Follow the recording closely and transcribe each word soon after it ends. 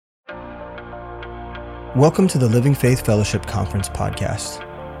Welcome to the Living Faith Fellowship Conference podcast.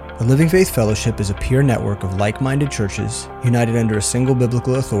 The Living Faith Fellowship is a peer network of like-minded churches united under a single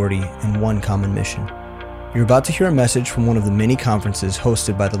biblical authority and one common mission. You're about to hear a message from one of the many conferences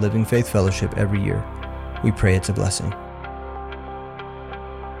hosted by the Living Faith Fellowship every year. We pray it's a blessing.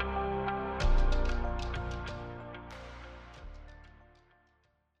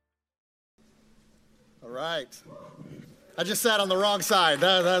 All right. I just sat on the wrong side.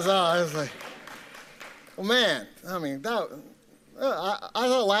 That's all. I was like, well, man, I mean, I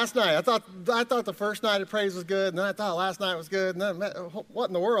thought last night, I thought the first night of praise was good, and then I thought last night was good, and then, man, what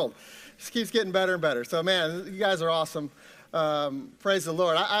in the world? It just keeps getting better and better. So, man, you guys are awesome. Praise the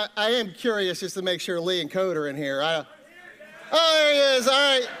Lord. I am curious just to make sure Lee and Code are in here. Oh, there he is. All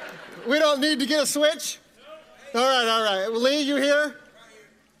right. We don't need to get a switch? All right. Lee, you here?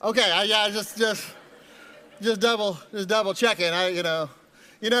 Okay, just double checking.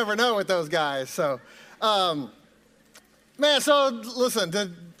 You never know with those guys. So, man, so listen,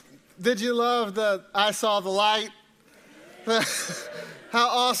 did you love the I saw the light? How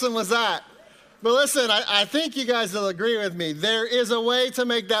awesome was that? But listen, I think you guys will agree with me. There is a way to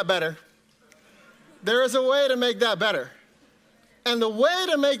make that better. There is a way to make that better. And the way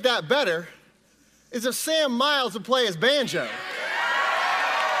to make that better is if Sam Miles would play his banjo.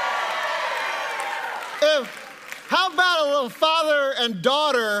 How about a little father and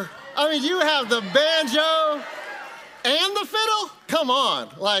daughter? I mean, you have the banjo and the fiddle? Come on.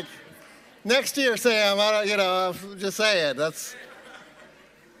 Like, next year, Sam, I'm just saying.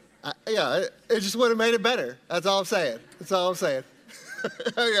 It just would have made it better. That's all I'm saying.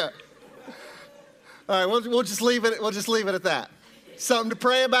 Yeah. All right, we'll just leave it at that. Something to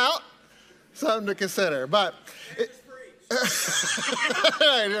pray about, something to consider. But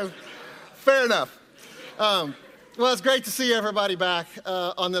fair enough. Well, it's great to see everybody back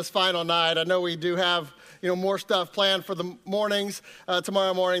on this final night. I know we do have more stuff planned for the mornings.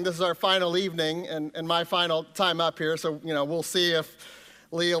 Tomorrow morning, this is our final evening and my final time up here. So we'll see if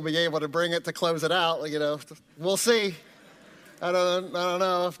Lee will be able to bring it to close it out. We'll see. I don't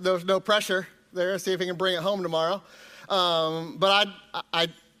know if there's no pressure there. See if he can bring it home tomorrow. But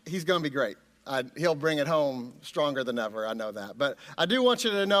he's going to be great. He'll bring it home stronger than ever. I know that. But I do want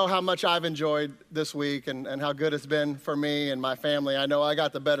you to know how much I've enjoyed this week and how good it's been for me and my family. I know I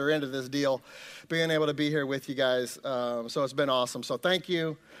got the better end of this deal, being able to be here with you guys. So it's been awesome. So thank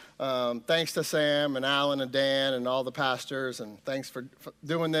you. Thanks to Sam and Alan and Dan and all the pastors. And thanks for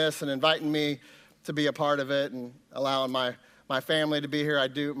doing this and inviting me to be a part of it and allowing my family to be here.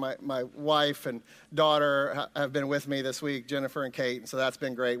 My wife and daughter have been with me this week, Jennifer and Kate, and so that's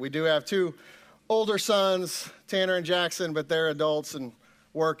been great. We do have two older sons, Tanner and Jackson, but they're adults and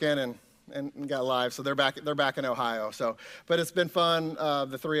working and got lives, so they're back in Ohio. So, but it's been fun,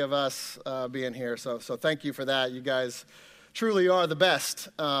 the three of us being here. So thank you for that. You guys truly are the best,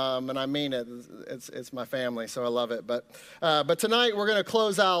 and I mean it. It's my family, so I love it. But tonight we're going to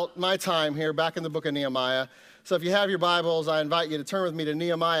close out my time here back in the book of Nehemiah. So if you have your Bibles, I invite you to turn with me to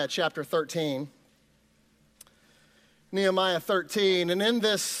Nehemiah chapter 13. Nehemiah 13, and in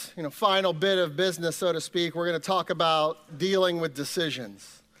this final bit of business, so to speak, we're going to talk about dealing with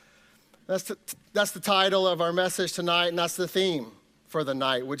decisions. That's the title of our message tonight, and that's the theme for the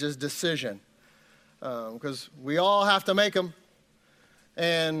night, which is decision. Because we all have to make them,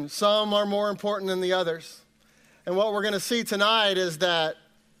 and some are more important than the others. And what we're going to see tonight is that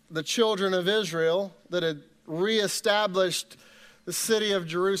the children of Israel that had reestablished the city of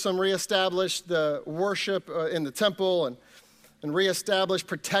Jerusalem, reestablished the worship in the temple, and reestablished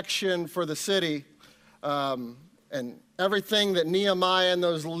protection for the city, and everything that Nehemiah and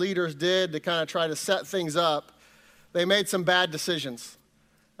those leaders did to kind of try to set things up, they made some bad decisions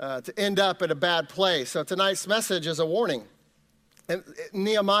to end up at a bad place. So tonight's message is a warning. And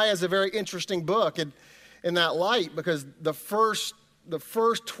Nehemiah is a very interesting book in that light, because the first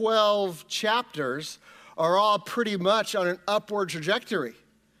 12 chapters are all pretty much on an upward trajectory.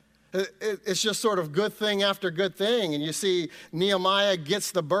 It's just sort of good thing after good thing. And you see Nehemiah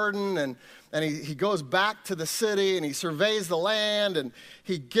gets the burden, and he goes back to the city, and he surveys the land, and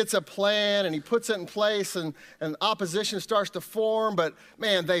he gets a plan, and he puts it in place, and opposition starts to form. But,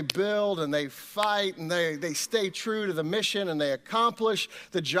 man, they build, and they fight, and they stay true to the mission, and they accomplish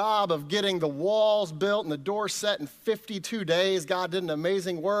the job of getting the walls built and the doors set in 52 days. God did an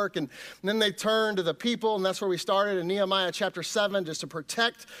amazing work. And then they turn to the people, and that's where we started in Nehemiah chapter 7, just to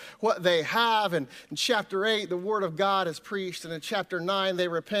protect what they have. And in chapter 8, the word of God is preached, and in chapter 9, they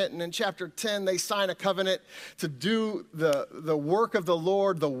repent, and in chapter 10, they sign a covenant to do the work of the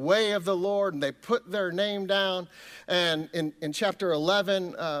Lord, the way of the Lord, and they put their name down. And in chapter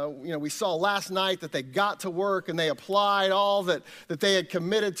 11, we saw last night that they got to work and they applied all that they had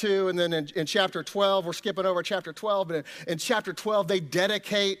committed to. And then in chapter 12, we're skipping over chapter 12, but in chapter 12, they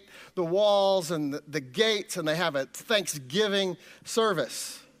dedicate the walls and the gates, and they have a Thanksgiving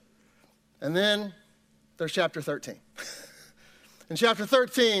service. And then there's chapter 13. And chapter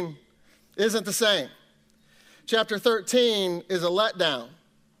 13 isn't the same. Chapter 13 is a letdown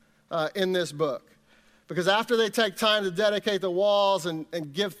in this book. Because after they take time to dedicate the walls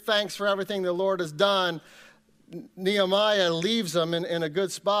and give thanks for everything the Lord has done, Nehemiah leaves them in a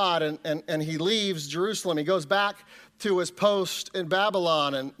good spot, and he leaves Jerusalem. He goes back to his post in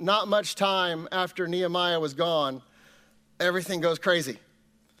Babylon, and not much time after Nehemiah was gone, everything goes crazy.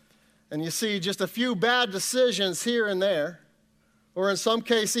 And you see just a few bad decisions here and there, or in some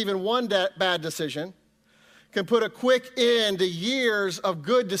case even one bad decision, can put a quick end to years of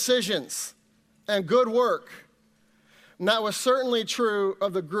good decisions and good work. And that was certainly true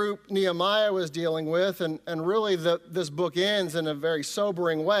of the group Nehemiah was dealing with, and really this book ends in a very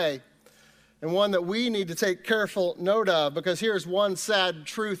sobering way, and one that we need to take careful note of, because here's one sad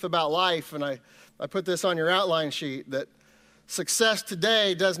truth about life, and I put this on your outline sheet, that success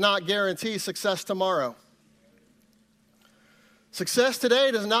today does not guarantee success tomorrow. Success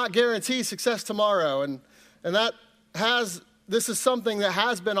today does not guarantee success tomorrow, and this is something that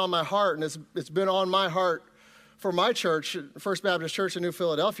has been on my heart, and it's been on my heart for my church, First Baptist Church in New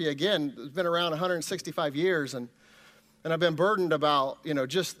Philadelphia. Again, it's been around 165 years, and I've been burdened about,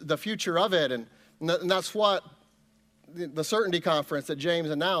 just the future of it. And that's what the Certainty Conference that James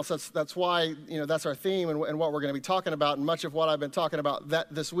announced, that's why, that's our theme and what we're going to be talking about. And much of what I've been talking about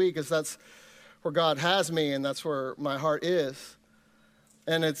this week is that's where God has me, and that's where my heart is.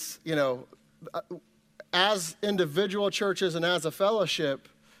 And it's, as individual churches and as a fellowship,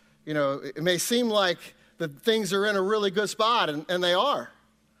 it may seem like that things are in a really good spot, and they are.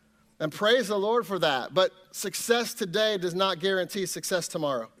 And praise the Lord for that. But success today does not guarantee success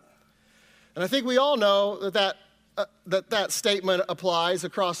tomorrow. And I think we all know that statement applies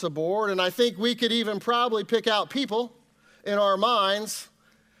across the board. And I think we could even probably pick out people in our minds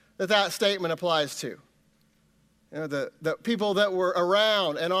that statement applies to. The people that were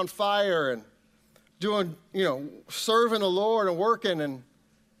around and on fire and doing, serving the Lord and working,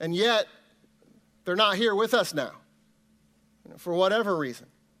 and yet they're not here with us now, for whatever reason.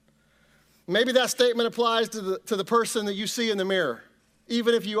 Maybe that statement applies to the person that you see in the mirror,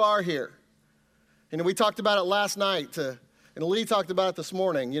 even if you are here. We talked about it last night, and Lee talked about it this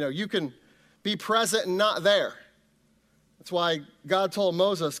morning. You can be present and not there. That's why God told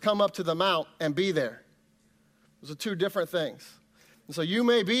Moses, come up to the mount and be there. Those are two different things. And so you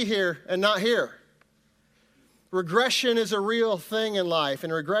may be here and not here. Regression is a real thing in life,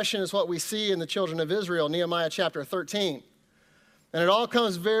 and regression is what we see in the children of Israel, Nehemiah chapter 13. And it all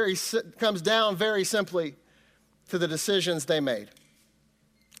comes down very simply to the decisions they made.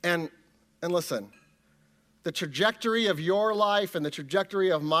 And listen, the trajectory of your life and the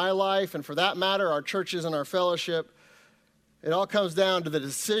trajectory of my life, and for that matter, our churches and our fellowship, it all comes down to the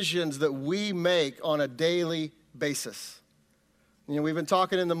decisions that we make on a daily basis. We've been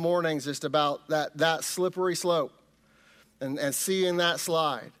talking in the mornings just about that slippery slope and seeing that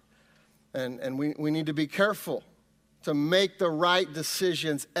slide. And we need to be careful to make the right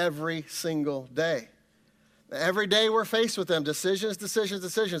decisions every single day. Every day we're faced with them, decisions.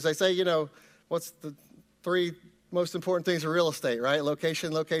 They say, what's the 3 most important things in real estate, right?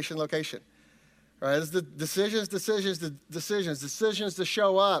 Location. Right? It's the decisions to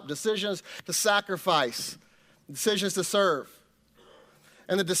show up, decisions to sacrifice, decisions to serve.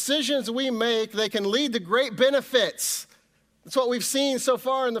 And the decisions we make, they can lead to great benefits. That's what we've seen so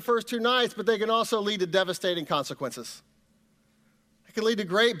far in the first 2 nights, but they can also lead to devastating consequences. It can lead to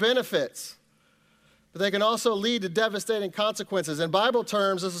great benefits, but they can also lead to devastating consequences. In Bible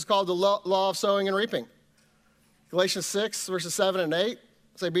terms, this is called the law of sowing and reaping. Galatians 6, verses 7 and 8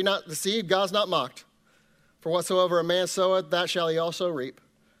 say, be not deceived, God's not mocked. For whatsoever a man soweth, that shall he also reap.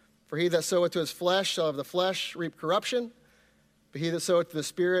 For he that soweth to his flesh shall of the flesh reap corruption, but he that soweth to the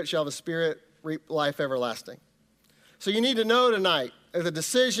Spirit shall of the Spirit reap life everlasting. So you need to know tonight that the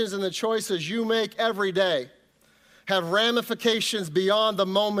decisions and the choices you make every day have ramifications beyond the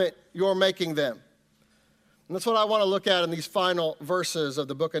moment you're making them. And that's what I want to look at in these final verses of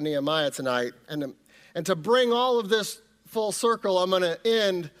the book of Nehemiah tonight. And to bring all of this full circle, I'm going to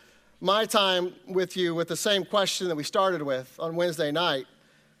end my time with you with the same question that we started with on Wednesday night.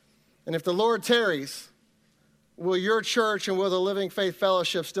 And if the Lord tarries, will your church and will the Living Faith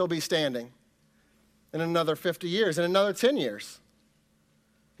Fellowship still be standing? in another 50 years, in another 10 years.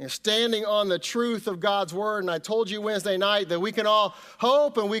 Standing on the truth of God's word. And I told you Wednesday night that we can all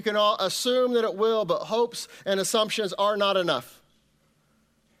hope and we can all assume that it will, but hopes and assumptions are not enough.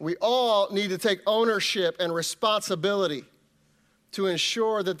 We all need to take ownership and responsibility to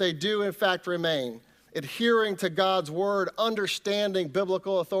ensure that they do in fact remain, adhering to God's word, understanding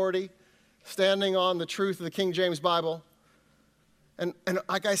biblical authority, standing on the truth of the King James Bible. And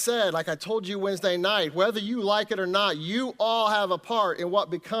like I said, like I told you Wednesday night, whether you like it or not, you all have a part in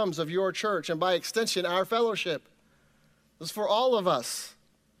what becomes of your church and by extension, our fellowship. It's for all of us.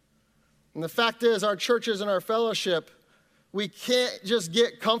 And the fact is, our churches and our fellowship, we can't just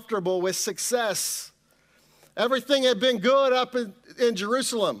get comfortable with success. Everything had been good up in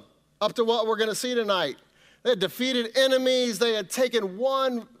Jerusalem, up to what we're going to see tonight. They had defeated enemies. They had taken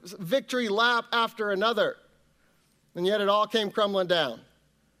one victory lap after another. And yet it all came crumbling down.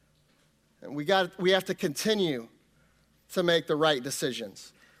 And we have to continue to make the right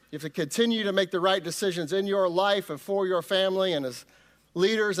decisions. You have to continue to make the right decisions in your life and for your family. And as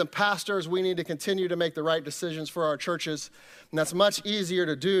leaders and pastors, we need to continue to make the right decisions for our churches. And that's much easier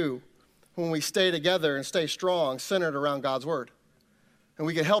to do when we stay together and stay strong, centered around God's word. And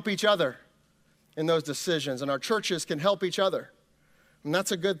we can help each other in those decisions. And our churches can help each other. And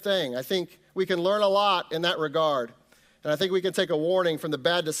that's a good thing. I think we can learn a lot in that regard. And I think we can take a warning from the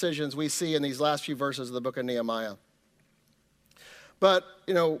bad decisions we see in these last few verses of the book of Nehemiah. But,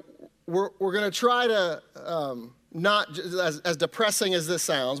 we're going to try to, not as depressing as this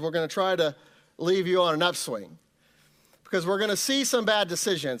sounds, we're going to try to leave you on an upswing. Because we're going to see some bad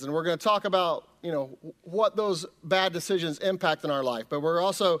decisions, and we're going to talk about, what those bad decisions impact in our life. But we're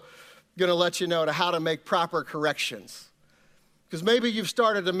also going to let you know how to make proper corrections. Because maybe you've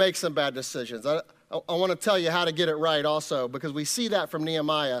started to make some bad decisions. I want to tell you how to get it right also, because we see that from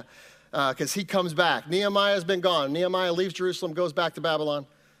Nehemiah, because he comes back. Nehemiah's been gone. Nehemiah leaves Jerusalem, goes back to Babylon,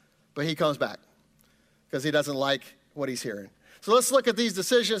 but he comes back because he doesn't like what he's hearing. So let's look at these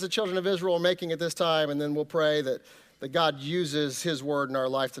decisions the children of Israel are making at this time, and then we'll pray that God uses his word in our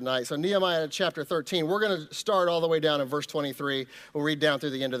life tonight. So Nehemiah chapter 13, we're going to start all the way down in verse 23. We'll read down through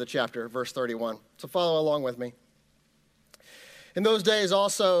the end of the chapter, verse 31. So follow along with me. In those days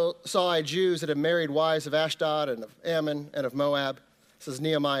also saw I Jews that had married wives of Ashdod and of Ammon and of Moab. This is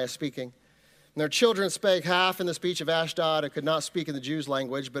Nehemiah speaking. And their children spake half in the speech of Ashdod and could not speak in the Jews'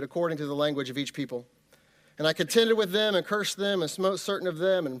 language, but according to the language of each people. And I contended with them and cursed them and smote certain of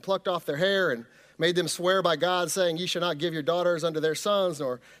them and plucked off their hair and made them swear by God, saying, ye shall not give your daughters unto their sons,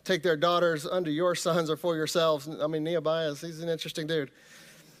 nor take their daughters unto your sons or for yourselves. I mean, Nehemiah, he's an interesting dude.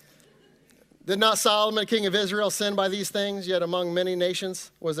 Did not Solomon, king of Israel, sin by these things? Yet among many nations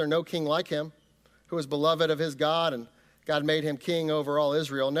was there no king like him, who was beloved of his God, and God made him king over all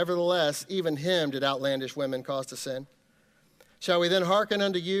Israel. Nevertheless, even him did outlandish women cause to sin. Shall we then hearken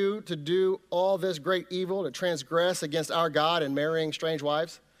unto you to do all this great evil, to transgress against our God in marrying strange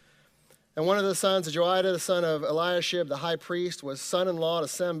wives? And one of the sons of Joiada, the son of Eliashib, the high priest, was son-in-law to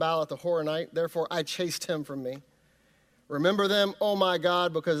Sanballat the Horonite. Therefore I chased him from me. Remember them, O my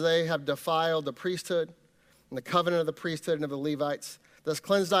God, because they have defiled the priesthood and the covenant of the priesthood and of the Levites. Thus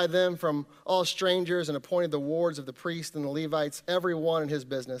cleansed I them from all strangers and appointed the wards of the priests and the Levites, every one in his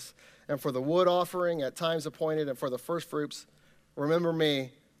business. And for the wood offering at times appointed and for the first fruits, remember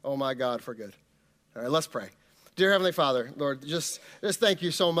me, O my God, for good. All right, let's pray. Dear Heavenly Father, Lord, just thank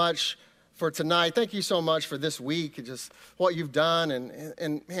you so much for tonight. Thank you so much for this week and just what you've done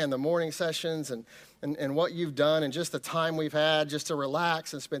and man, the morning sessions and what you've done and just the time we've had just to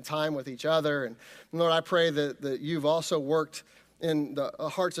relax and spend time with each other. And Lord, I pray that you've also worked in the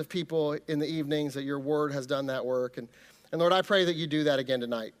hearts of people in the evenings, that your word has done that work. And Lord, I pray that you do that again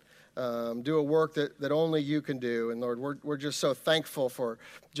tonight. Do a work that only you can do. And Lord, we're just so thankful for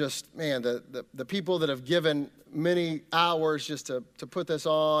just, man, the people that have given many hours just to put this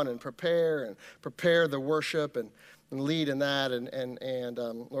on and prepare the worship and lead in that. And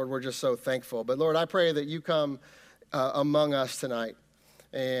Lord, we're just so thankful. But Lord, I pray that you come among us tonight.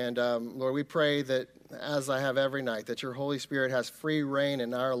 And Lord, we pray that, as I have every night, that your Holy Spirit has free reign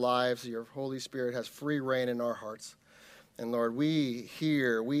in our lives. Your Holy Spirit has free reign in our hearts. And Lord, we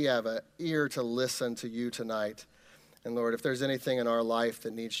have an ear to listen to you tonight. And Lord, if there's anything in our life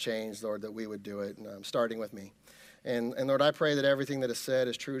that needs change, Lord, that we would do it, starting with me. And Lord, I pray that everything that is said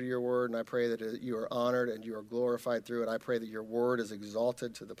is true to your word, and I pray that you are honored and you are glorified through it. I pray that your word is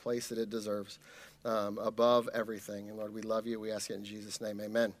exalted to the place that it deserves, above everything. And Lord, we love you. We ask it in Jesus' name,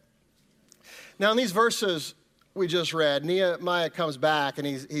 amen. Now, in these verses we just read, Nehemiah comes back, and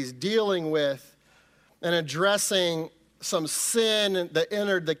he's dealing with and addressing some sin that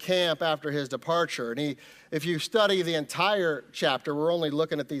entered the camp after his departure. And if you study the entire chapter, we're only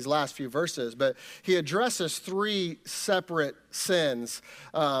looking at these last few verses, but he addresses 3 separate sins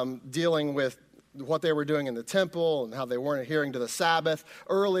dealing with what they were doing in the temple and how they weren't adhering to the Sabbath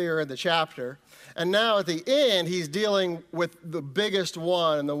earlier in the chapter. And now at the end, he's dealing with the biggest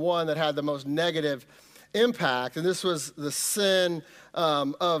one and the one that had the most negative impact. And this was the sin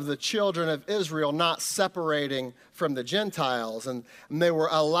of the children of Israel not separating from the Gentiles. And they were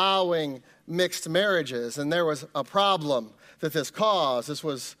allowing mixed marriages. And there was a problem that this caused. This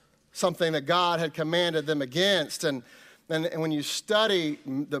was something that God had commanded them against. And when you study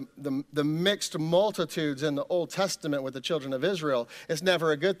the mixed multitudes in the Old Testament with the children of Israel, it's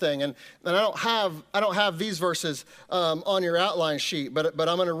never a good thing. And I don't have these verses on your outline sheet, but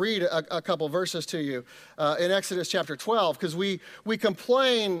I'm going to read a couple verses to you in Exodus chapter 12, because we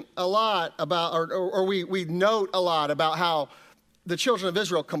complain a lot about, or we note a lot about how the children of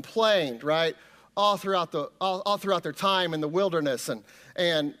Israel complained, right, all throughout their time in the wilderness,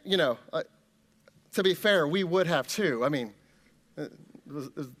 and you know. To be fair, we would have too. I mean, it was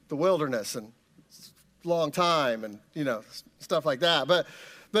the wilderness and long time and, you know, stuff like that. But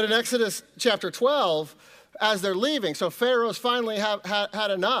in Exodus chapter 12, as they're leaving, so Pharaoh's finally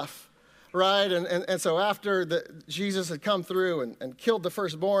had enough, right? And so after Jesus had come through and killed the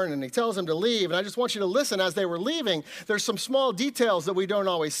firstborn, and he tells him to leave. And I just want you to listen, as they were leaving, there's some small details that we don't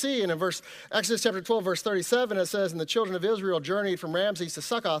always see. And in Exodus chapter 12, verse 37, it says, and the children of Israel journeyed from Ramses to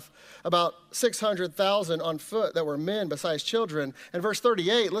Succoth, about 600,000 on foot that were men besides children. And verse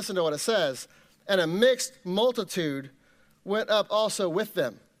 38, listen to what it says. And a mixed multitude went up also with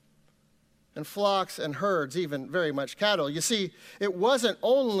them, and flocks and herds, even very much cattle. You see, it wasn't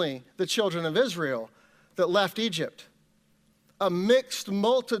only the children of Israel that left Egypt. A mixed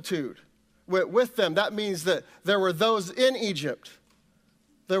multitude went with them. That means that there were those in Egypt.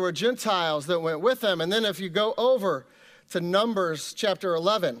 There were Gentiles that went with them. And then if you go over to Numbers chapter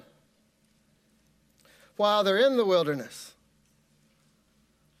 11, while they're in the wilderness,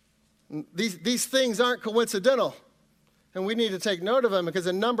 these things aren't coincidental. And we need to take note of them, because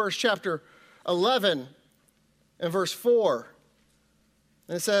in Numbers chapter 11 and verse 4,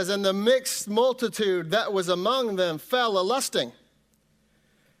 it says, and the mixed multitude that was among them fell a-lusting.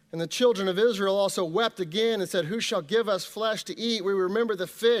 And the children of Israel also wept again and said, who shall give us flesh to eat? We remember the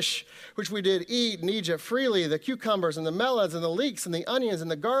fish which we did eat in Egypt freely, the cucumbers and the melons and the leeks and the onions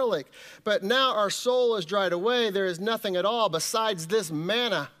and the garlic. But now our soul is dried away. There is nothing at all besides this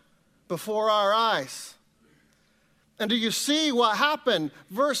manna before our eyes. And do you see what happened?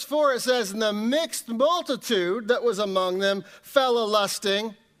 Verse 4, it says, and the mixed multitude that was among them fell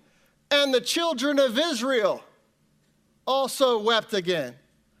a-lusting, and the children of Israel also wept again.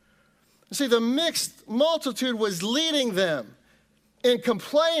 You see, the mixed multitude was leading them in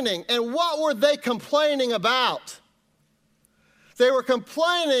complaining. And what were they complaining about? They were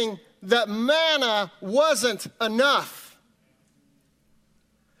complaining that manna wasn't enough.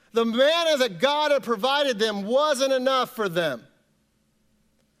 The manna that God had provided them wasn't enough for them.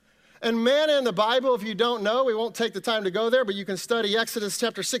 And manna in the Bible, if you don't know, we won't take the time to go there, but you can study Exodus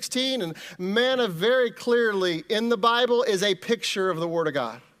chapter 16, and manna very clearly in the Bible is a picture of the Word of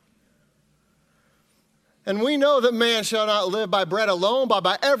God. And we know that man shall not live by bread alone, but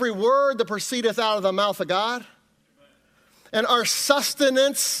by every word that proceedeth out of the mouth of God. And our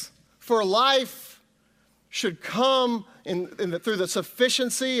sustenance for life should come through the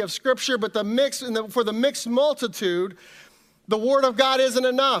sufficiency of Scripture, but for the mixed multitude, the Word of God isn't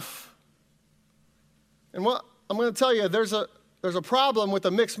enough. And what I'm going to tell you, there's a problem with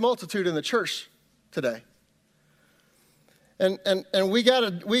the mixed multitude in the church today, and we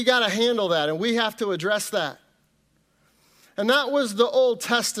gotta handle that, and we have to address that. And that was the Old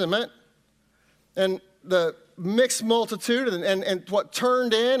Testament, and the mixed multitude, and what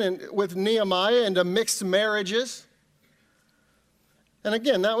turned with Nehemiah into mixed marriages. And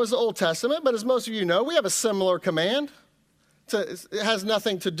again, that was the Old Testament, but as most of you know, we have a similar command. It has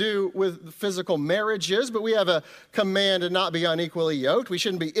nothing to do with physical marriages, but we have a command to not be unequally yoked. We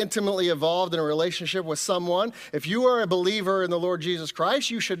shouldn't be intimately involved in a relationship with someone. If you are a believer in the Lord Jesus Christ,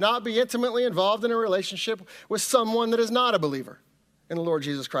 you should not be intimately involved in a relationship with someone that is not a believer in the Lord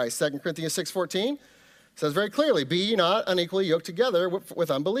Jesus Christ. 2 Corinthians 6:14 says very clearly, be ye not unequally yoked together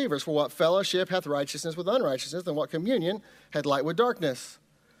with unbelievers. For what fellowship hath righteousness with unrighteousness, and what communion hath light with darkness?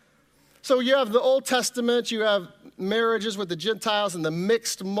 So you have the Old Testament, you have marriages with the Gentiles and the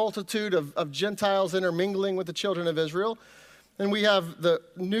mixed multitude of Gentiles intermingling with the children of Israel. And we have the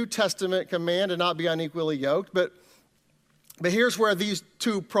New Testament command to not be unequally yoked. But here's where these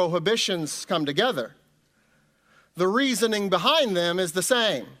two prohibitions come together. the reasoning behind them is the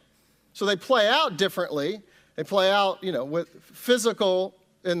same. So they play out differently. They play out, with physical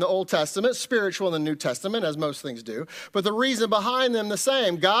in the Old Testament, spiritual in the New Testament, as most things do. But the reason behind them the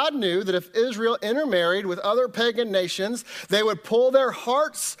same. God knew that if Israel intermarried with other pagan nations, they would pull their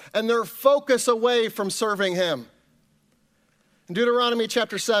hearts and their focus away from serving him. In Deuteronomy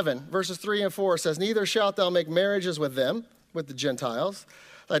chapter 7, verses 3 and 4 says, "Neither shalt thou make marriages with them," with the Gentiles.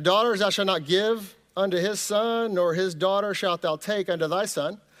 "Thy daughters thou shalt not give unto his son, nor his daughter shalt thou take unto thy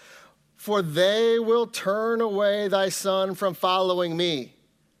son. For they will turn away thy son from following me,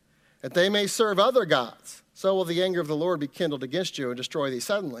 that they may serve other gods. So will the anger of the Lord be kindled against you and destroy thee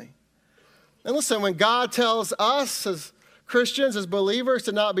suddenly." And listen, when God tells us as Christians, as believers,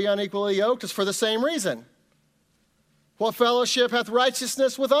 to not be unequally yoked, it's for the same reason. What fellowship hath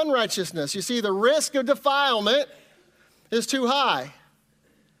righteousness with unrighteousness? You see, the risk of defilement is too high.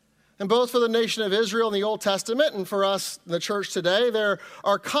 And both for the nation of Israel in the Old Testament and for us in the church today, there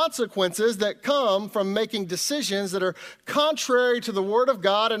are consequences that come from making decisions that are contrary to the Word of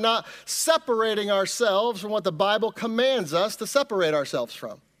God and not separating ourselves from what the Bible commands us to separate ourselves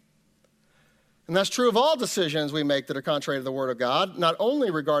from. And that's true of all decisions we make that are contrary to the Word of God, not only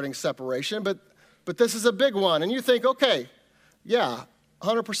regarding separation, but this is a big one. And you think, okay, yeah,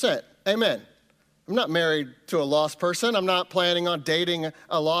 100%, amen. I'm not married to a lost person. I'm not planning on dating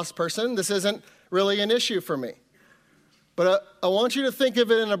a lost person. This isn't really an issue for me. But I want you to think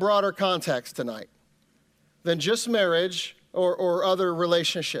of it in a broader context tonight than just marriage or other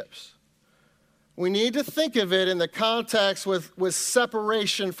relationships. We need to think of it in the context with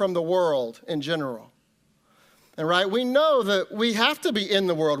separation from the world in general. And right, we know that we have to be in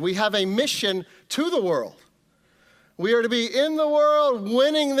the world. We have a mission to the world. We are to be in the world,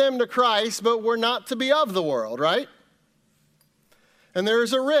 winning them to Christ, but we're not to be of the world, right? And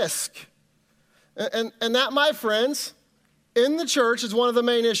there's a risk. And that, my friends, in the church is one of the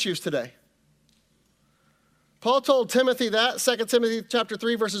main issues today. Paul told Timothy that, 2 Timothy chapter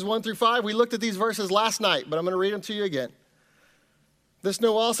 3, verses 1 through 5. We looked at these verses last night, but I'm going to read them to you again. "This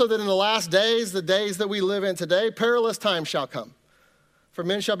know also that in the last days, the days that we live in today, perilous times shall come. For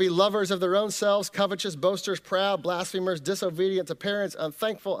men shall be lovers of their own selves, covetous, boasters, proud, blasphemers, disobedient to parents,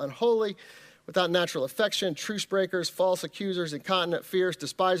 unthankful, unholy, without natural affection, truce breakers, false accusers, incontinent, fierce,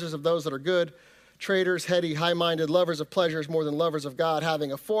 despisers of those that are good, traitors, heady, high-minded, lovers of pleasures more than lovers of God,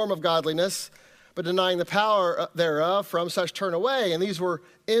 having a form of godliness, but denying the power thereof. From such turn away." And these were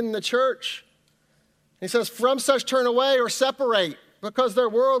in the church. He says, from such turn away or separate, because they're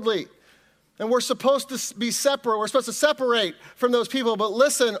worldly. And we're supposed to be separate. We're supposed to separate from those people. But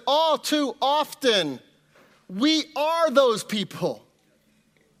listen, all too often, we are those people.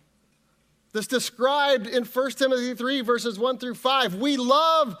 That's described in 1 Timothy 3, verses 1 through 5. We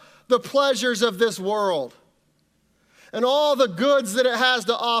love the pleasures of this world and all the goods that it has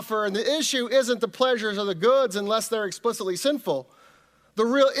to offer. And the issue isn't the pleasures or the goods unless they're explicitly sinful. The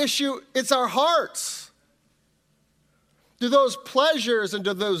real issue, it's our hearts. Do those pleasures and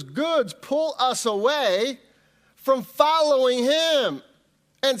do those goods pull us away from following him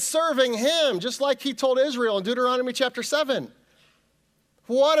and serving him, just like he told Israel in Deuteronomy chapter 7?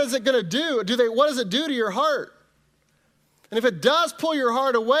 What is it going to do? What does it do to your heart? And if it does pull your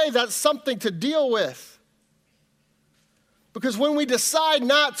heart away, that's something to deal with. Because when we decide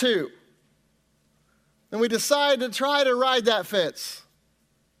not to, and we decide to try to ride that fence,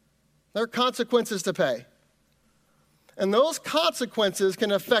 there are consequences to pay. And those consequences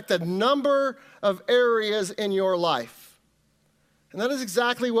can affect a number of areas in your life. And that is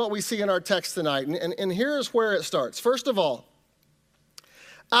exactly what we see in our text tonight. And here's where it starts. First of all,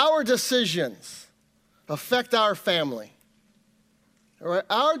 our decisions affect our family. All right?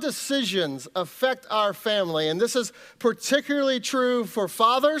 Our decisions affect our family. And this is particularly true for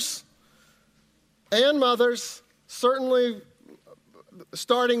fathers and mothers, certainly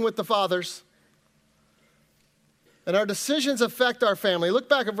starting with the fathers. And our decisions affect our family. Look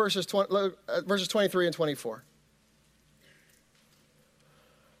back at verses 23 and 24.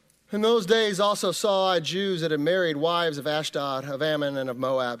 "In those days also saw I Jews that had married wives of Ashdod, of Ammon, and of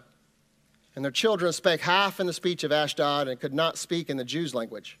Moab. And their children spake half in the speech of Ashdod and could not speak in the Jews'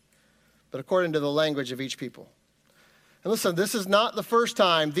 language, but according to the language of each people." And listen, this is not the first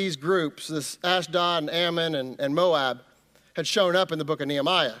time these groups, this Ashdod and Ammon and Moab, had shown up in the book of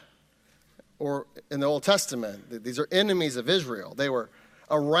Nehemiah or in the Old Testament. These are enemies of Israel. They were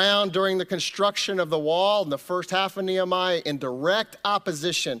around during the construction of the wall in the first half of Nehemiah in direct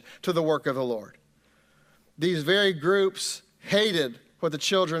opposition to the work of the Lord. These very groups hated what the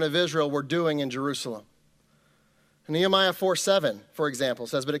children of Israel were doing in Jerusalem. Nehemiah 4:7, for example,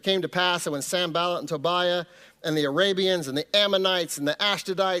 says, "But it came to pass that when Sanballat and Tobiah and the Arabians and the Ammonites and the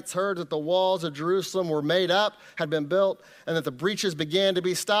Ashdodites heard that the walls of Jerusalem were made up, had been built, and that the breaches began to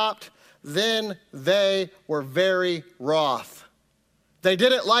be stopped, then they were very wroth." They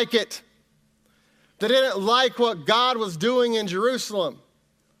didn't like it. They didn't like what God was doing in Jerusalem.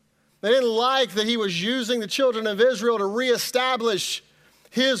 They didn't like that he was using the children of Israel to reestablish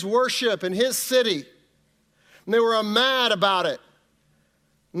his worship in his city. And they were mad about it.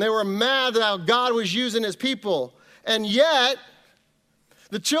 And they were mad that how God was using his people. And yet,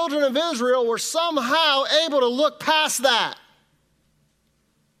 the children of Israel were somehow able to look past that.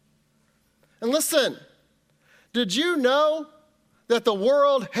 And listen, did you know that the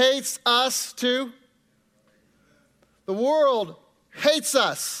world hates us too? The world hates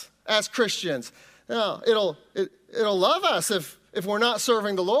us as Christians. Now, it'll love us if we're not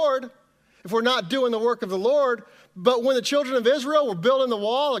serving the Lord, if we're not doing the work of the Lord. But when the children of Israel were building the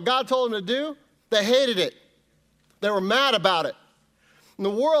wall that God told them to do, they hated it. They were mad about it. And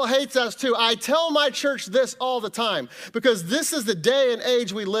the world hates us too. I tell my church this all the time because this is the day and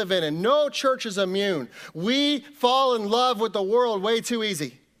age we live in, and no church is immune. We fall in love with the world way too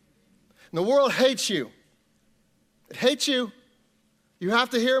easy. And the world hates you. It hates you. You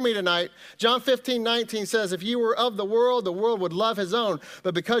have to hear me tonight. John 15:19 says, "If you were of the world would love his own.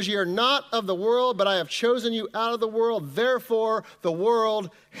 But because ye are not of the world, but I have chosen you out of the world, therefore the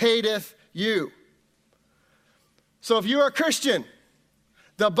world hateth you." So if you are a Christian,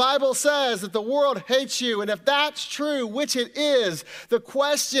 the Bible says that the world hates you. And if that's true, which it is, the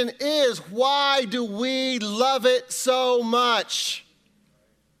question is, why do we love it so much?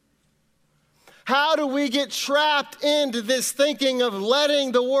 How do we get trapped into this thinking of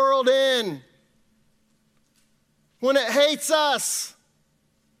letting the world in when it hates us,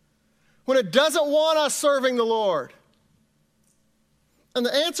 when it doesn't want us serving the Lord? And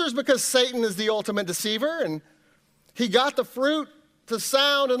the answer is because Satan is the ultimate deceiver, and he got the fruit to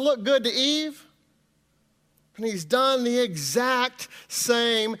sound and look good to Eve, and he's done the exact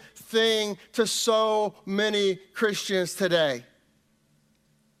same thing to so many Christians today.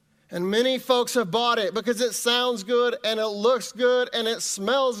 And many folks have bought it because it sounds good and it looks good and it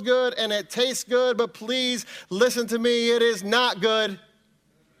smells good and it tastes good. But please listen to me, it is not good.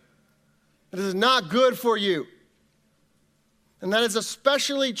 It is not good for you. And that is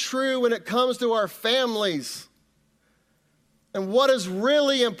especially true when it comes to our families and what is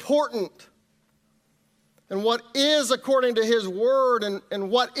really important and what is according to his word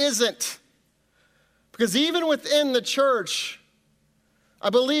and what isn't. Because even within the church, I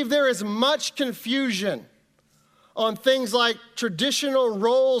believe there is much confusion on things like traditional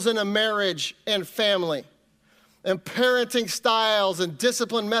roles in a marriage and family, and parenting styles and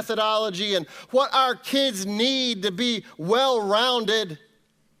discipline methodology, and what our kids need to be well-rounded,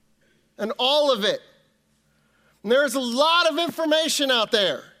 and all of it. And there's a lot of information out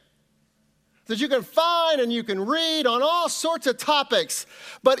there that you can find and you can read on all sorts of topics.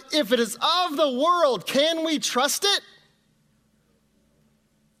 But if it is of the world, can we trust it?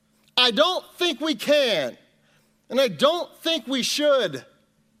 I don't think we can, and I don't think we should.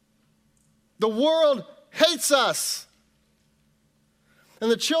 The world hates us. And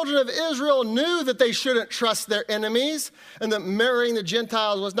the children of Israel knew that they shouldn't trust their enemies and that marrying the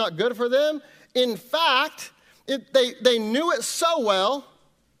Gentiles was not good for them. In fact, they knew it so well,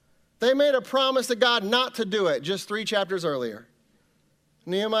 they made a promise to God not to do it just 3 chapters earlier.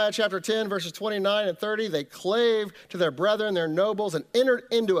 Nehemiah chapter 10, verses 29 and 30, they clave to their brethren, their nobles, and entered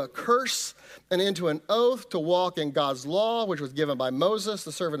into a curse and into an oath to walk in God's law, which was given by Moses,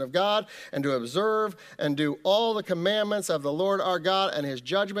 the servant of God, and to observe and do all the commandments of the Lord our God and his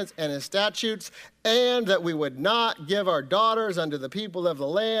judgments and his statutes, and that we would not give our daughters unto the people of the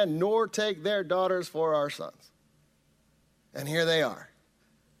land, nor take their daughters for our sons. And here they are,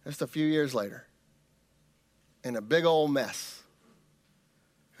 just a few years later, in a big old mess.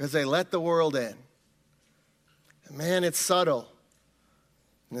 Because they let the world in. And man, it's subtle.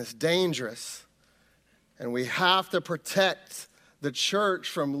 And it's dangerous. And we have to protect the church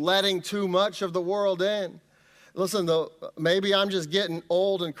from letting too much of the world in. Listen, though, maybe I'm just getting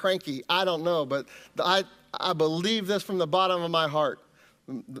old and cranky. I don't know. But I believe this from the bottom of my heart.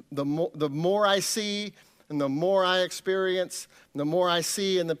 The more I see and the more I experience, the more I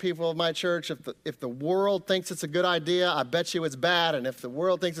see in the people of my church, if the world thinks it's a good idea, I bet you it's bad. And if the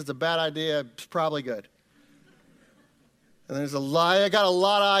world thinks it's a bad idea, it's probably good. And I got a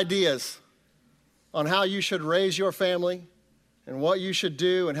lot of ideas on how you should raise your family and what you should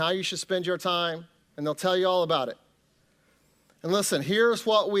do and how you should spend your time. And they'll tell you all about it. And listen, here's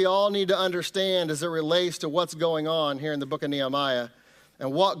what we all need to understand as it relates to what's going on here in the book of Nehemiah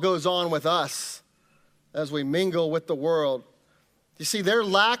and what goes on with us as we mingle with the world. You see, their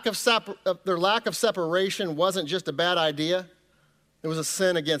lack of separation wasn't just a bad idea. It was a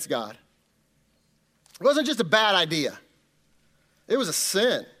sin against God. It wasn't just a bad idea. It was a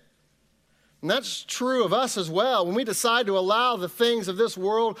sin. And that's true of us as well. When we decide to allow the things of this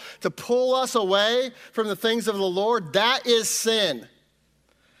world to pull us away from the things of the Lord, that is sin.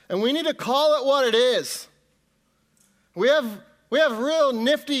 And we need to call it what it is. We have real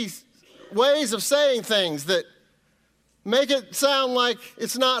nifty ways of saying things that make it sound like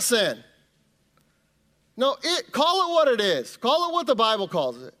it's not sin. No, call it what it is. Call it what the Bible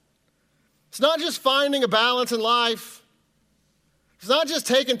calls it. It's not just finding a balance in life. It's not just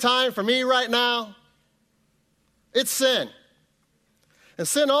taking time for me right now. It's sin. And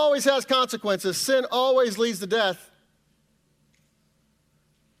sin always has consequences. Sin always leads to death.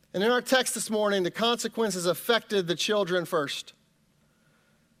 And in our text this morning, the consequences affected the children first.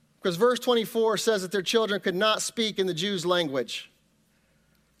 Because verse 24 says that their children could not speak in the Jews' language.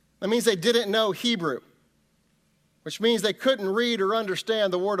 That means they didn't know Hebrew, which means they couldn't read or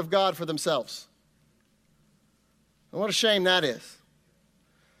understand the Word of God for themselves. And what a shame that is.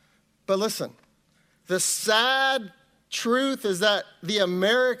 But listen, the sad truth is that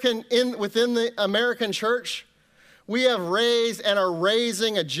within the American church, we have raised and are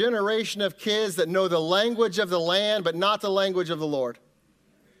raising a generation of kids that know the language of the land, but not the language of the Lord.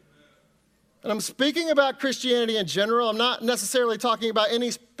 And I'm speaking about Christianity in general. I'm not necessarily talking about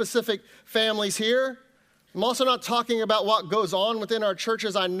any specific families here. I'm also not talking about what goes on within our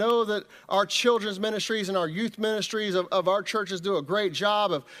churches. I know that our children's ministries and our youth ministries of our churches do a great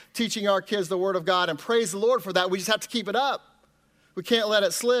job of teaching our kids the Word of God, and praise the Lord for that. We just have to keep it up. We can't let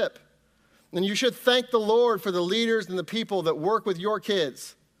it slip. And you should thank the Lord for the leaders and the people that work with your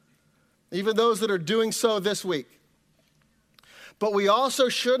kids, even those that are doing so this week. But we also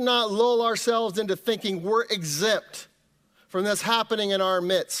should not lull ourselves into thinking we're exempt from this happening in our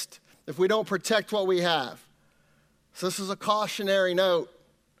midst if we don't protect what we have. So this is a cautionary note.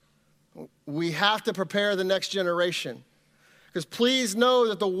 We have to prepare the next generation. Because please know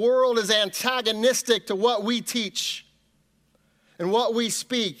that the world is antagonistic to what we teach and what we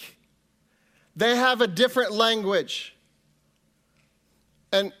speak. They have a different language.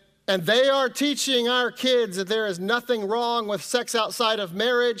 And they are teaching our kids that there is nothing wrong with sex outside of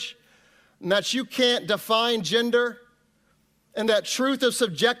marriage, and that you can't define gender, and that truth is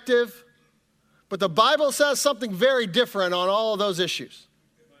subjective. But the Bible says something very different on all of those issues.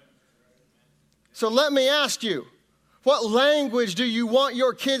 So let me ask you, what language do you want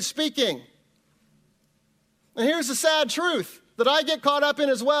your kids speaking? And here's the sad truth that I get caught up in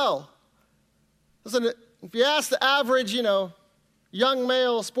as well. Listen, if you ask the average, young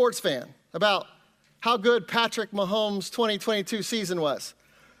male sports fan about how good Patrick Mahomes' 2022 season was,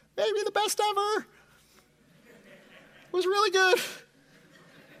 maybe the best ever. It was really good.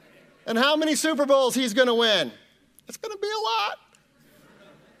 And how many Super Bowls he's going to win? It's going to be a lot.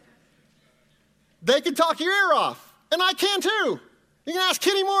 They can talk your ear off, and I can too. You can ask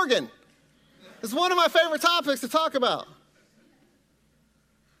Kenny Morgan. It's one of my favorite topics to talk about.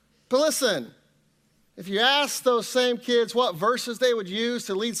 But listen, if you ask those same kids what verses they would use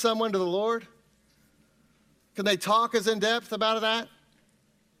to lead someone to the Lord, can they talk as in-depth about that?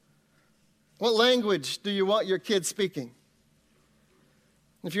 What language do you want your kids speaking?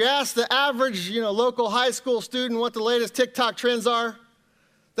 If you ask the average, local high school student what the latest TikTok trends are,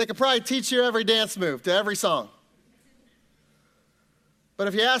 they could probably teach you every dance move to every song. But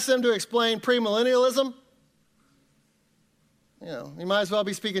if you ask them to explain premillennialism, you might as well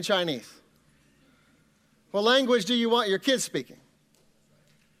be speaking Chinese. What language do you want your kids speaking?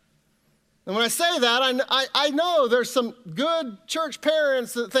 And when I say that, I know there's some good church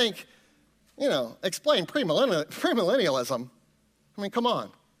parents that think, explain premillennialism. I mean, come on.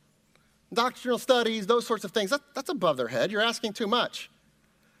 Doctrinal studies, those sorts of things, that's above their head. You're asking too much.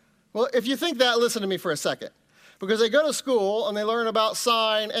 Well, if you think that, listen to me for a second. Because they go to school and they learn about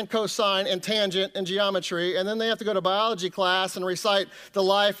sine and cosine and tangent and geometry, and then they have to go to biology class and recite the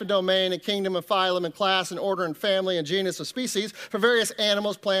life and domain and kingdom and phylum and class and order and family and genus of species for various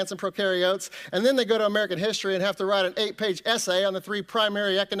animals, plants, and prokaryotes. And then they go to American history and have to write an 8-page essay on the 3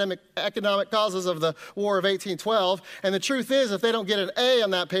 primary economic causes of the War of 1812. And the truth is, if they don't get an A on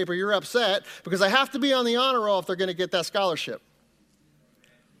that paper, you're upset because they have to be on the honor roll if they're going to get that scholarship.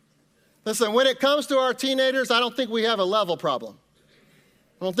 Listen, when it comes to our teenagers, I don't think we have a level problem.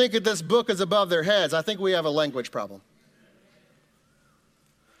 I don't think that this book is above their heads. I think we have a language problem.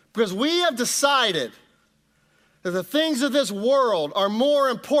 Because we have decided that the things of this world are more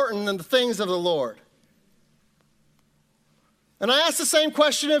important than the things of the Lord. And I ask the same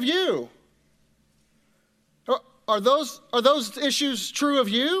question of you. Are those issues true of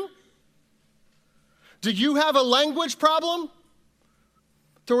you? Do you have a language problem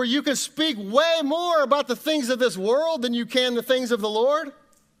to where you can speak way more about the things of this world than you can the things of the Lord?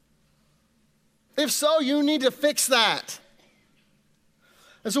 If so, you need to fix that.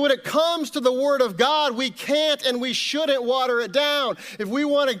 And so when it comes to the Word of God, we can't and we shouldn't water it down. If we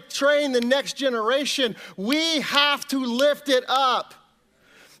want to train the next generation, we have to lift it up.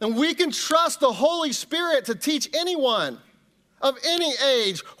 And we can trust the Holy Spirit to teach anyone of any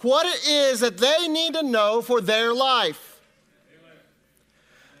age what it is that they need to know for their life. Amen.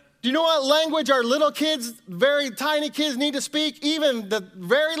 Do you know what language our little kids, very tiny kids, need to speak? Even the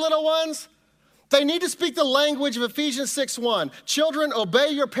very little ones? They need to speak the language of Ephesians 6:1. Children, obey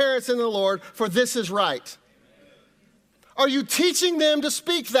your parents in the Lord, for this is right. Are you teaching them to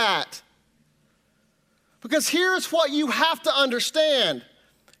speak that? Because here's what you have to understand.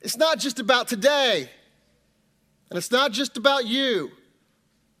 It's not just about today, and it's not just about you.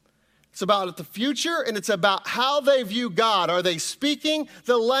 It's about the future, and it's about how they view God. Are they speaking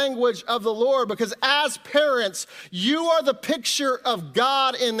the language of the Lord? Because as parents, you are the picture of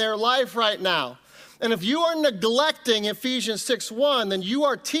God in their life right now. And if you are neglecting Ephesians 6:1, then you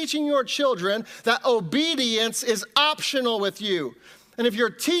are teaching your children that obedience is optional with you. And if you're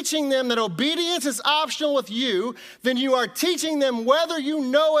teaching them that obedience is optional with you, then you are teaching them, whether you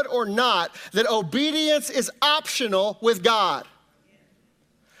know it or not, that obedience is optional with God.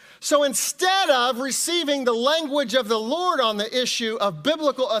 So instead of receiving the language of the Lord on the issue of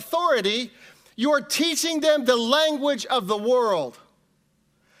biblical authority, you are teaching them the language of the world.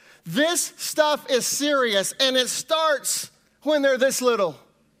 This stuff is serious, and it starts when they're this little.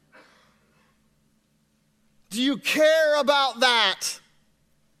 Do you care about that?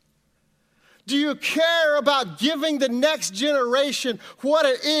 Do you care about giving the next generation what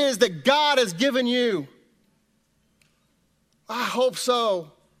it is that God has given you? I hope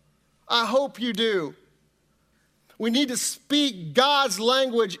so. I hope you do. We need to speak God's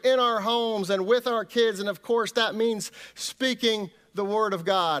language in our homes and with our kids, and of course that means speaking the Word of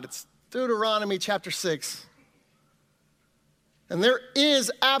God. It's Deuteronomy chapter 6. And there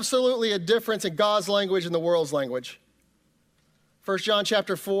is absolutely a difference in God's language and the world's language. 1 John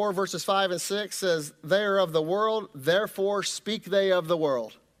chapter 4, verses 5 and 6 says, they are of the world, therefore speak they of the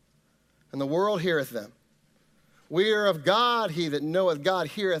world, and the world heareth them. We are of God, he that knoweth God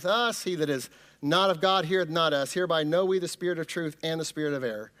heareth us, he that is not of God heareth not us. Hereby know we the spirit of truth and the spirit of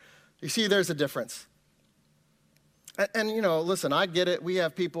error. You see, there's a difference. And you know, listen, I get it. We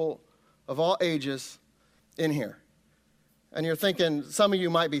have people of all ages in here. And you're thinking, some of you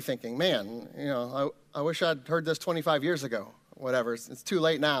might be thinking, man, you know, I wish I'd heard this 25 years ago. Whatever, it's too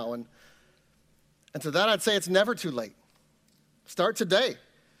late now. And to that I'd say it's never too late. Start today.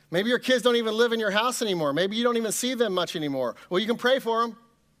 Maybe your kids don't even live in your house anymore. Maybe you don't even see them much anymore. Well, you can pray for them.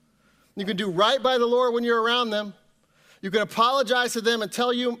 You can do right by the Lord when you're around them. You can apologize to them and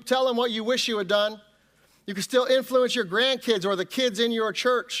tell them what you wish you had done. You can still influence your grandkids or the kids in your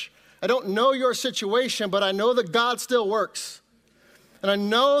church. I don't know your situation, but I know that God still works. And I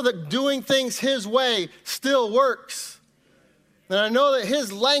know that doing things His way still works. And I know that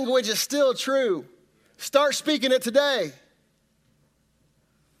His language is still true. Start speaking it today.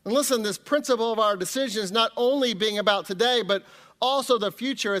 And listen, this principle of our decisions not only being about today, but also the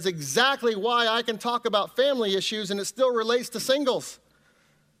future is exactly why I can talk about family issues and it still relates to singles.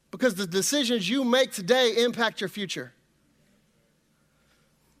 Because the decisions you make today impact your future.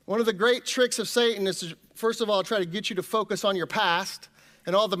 One of the great tricks of Satan is to, first of all, try to get you to focus on your past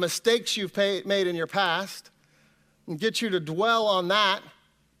and all the mistakes you've made in your past, and get you to dwell on that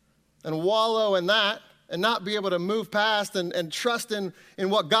and wallow in that and not be able to move past and trust in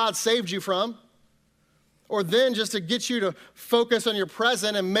what God saved you from. Or then just to get you to focus on your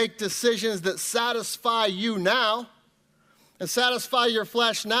present and make decisions that satisfy you now and satisfy your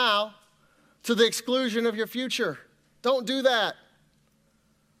flesh now to the exclusion of your future. Don't do that.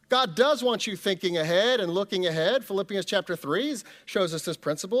 God does want you thinking ahead and looking ahead. Philippians chapter 3 shows us this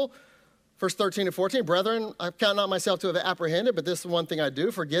principle. Verse 13 and 14, brethren, I count not myself to have apprehended, but this is one thing I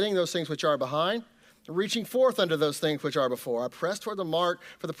do, forgetting those things which are behind, reaching forth unto those things which are before. I press toward the mark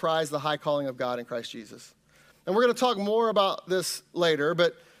for the prize of the high calling of God in Christ Jesus. And we're going to talk more about this later,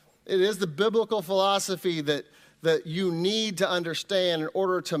 but it is the biblical philosophy that you need to understand in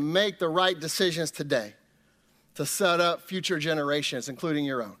order to make the right decisions today, to set up future generations, including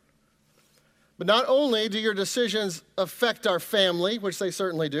your own. But not only do your decisions affect our family, which they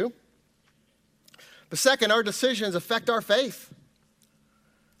certainly do, But second, our decisions affect our faith.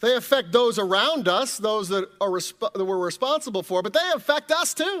 They affect those around us, those that we're responsible for, but they affect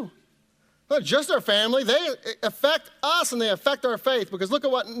us too. Not just our family, they affect us and they affect our faith. Because look at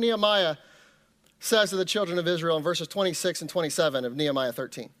what Nehemiah says to the children of Israel in verses 26 and 27 of Nehemiah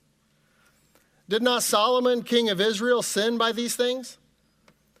 13. Did not Solomon, king of Israel, sin by these things?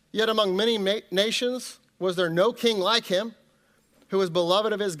 Yet among many nations was there no king like him, who was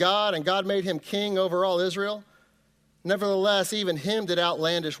beloved of his God, and God made him king over all Israel. Nevertheless, even him did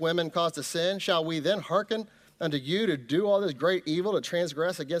outlandish women cause to sin. Shall we then hearken unto you to do all this great evil, to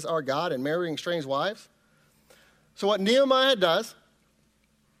transgress against our God and marrying strange wives? So what Nehemiah does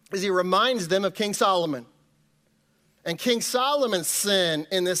is he reminds them of King Solomon and King Solomon's sin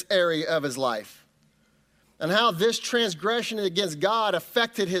in this area of his life and how this transgression against God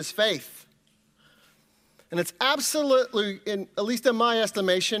affected his faith. And it's absolutely, at least in my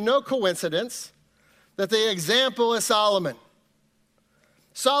estimation, no coincidence that the example is Solomon.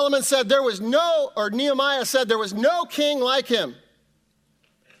 Solomon said Nehemiah said there was no king like him.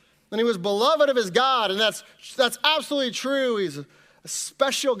 And he was beloved of his God, and that's absolutely true. He's a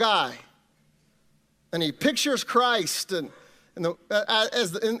special guy. And he pictures Christ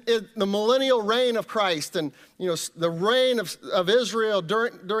as the millennial reign of Christ. And the reign of Israel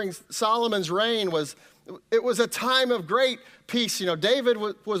during Solomon's reign was a time of great peace. David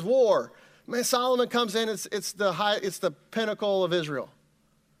was war. Man, Solomon comes in, it's the pinnacle of Israel.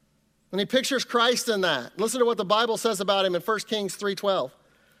 And he pictures Christ in that. Listen to what the Bible says about him in 1 Kings 3:12.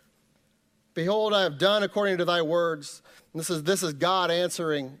 Behold, I have done according to thy words. And this is God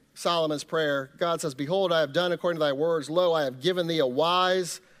answering Solomon's prayer. God says, behold, I have done according to thy words. Lo, I have given thee a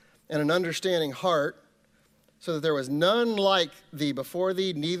wise and an understanding heart, so that there was none like thee before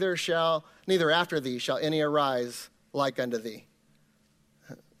thee, neither after thee shall any arise like unto thee.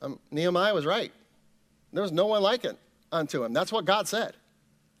 Nehemiah was right. There was no one like it unto him. That's what God said.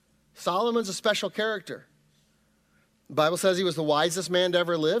 Solomon's a special character. The Bible says he was the wisest man to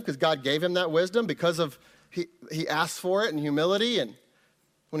ever live because God gave him that wisdom because of he asked for it in humility. And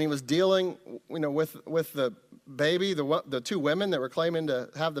when he was dealing with the baby, the two women that were claiming to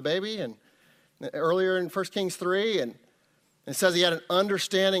have the baby, and earlier in 1 Kings 3, and it says he had an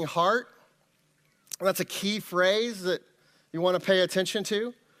understanding heart. And that's a key phrase that you want to pay attention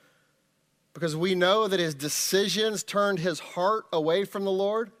to, because we know that his decisions turned his heart away from the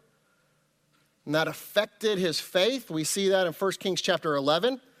Lord, and that affected his faith. We see that in 1 Kings chapter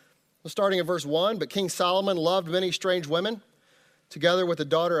 11, starting at verse 1. But King Solomon loved many strange women, together with the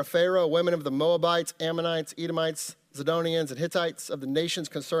daughter of Pharaoh, women of the Moabites, Ammonites, Edomites, Zidonians, and Hittites, of the nations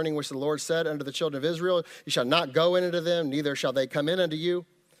concerning which the Lord said unto the children of Israel, you shall not go in unto them, neither shall they come in unto you.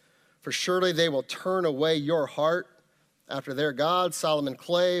 For surely they will turn away your heart after their gods. Solomon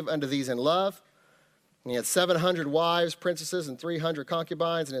clave unto these in love. And he had 700 wives, princesses, and 300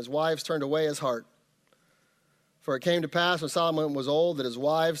 concubines, and his wives turned away his heart. For it came to pass when Solomon was old that his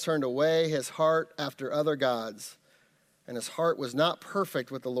wives turned away his heart after other gods. And his heart was not perfect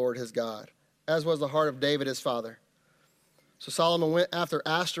with the Lord his God, as was the heart of David his father. So Solomon went after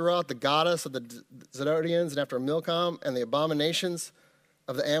Ashtaroth, the goddess of the Zidonians, and after Milcom and the abominations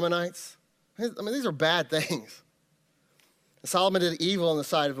of the Ammonites. These are bad things. And Solomon did evil in the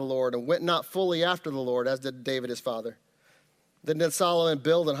sight of the Lord and went not fully after the Lord, as did David his father. Then did Solomon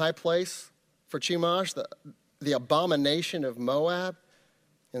build an high place for Chemosh, the abomination of Moab,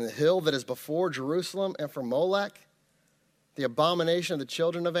 in the hill that is before Jerusalem, and for Molech, the abomination of the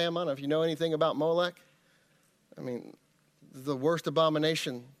children of Ammon. If you know anything about Molech, the worst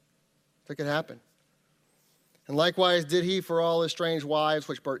abomination that could happen. And likewise did he for all his strange wives,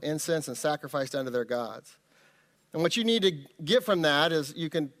 which burnt incense and sacrificed unto their gods. And what you need to get from that is you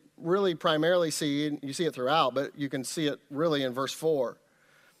can really primarily see, and you see it throughout, but you can see it really in verse 4,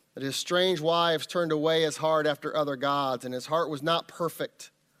 that his strange wives turned away his heart after other gods, and his heart was not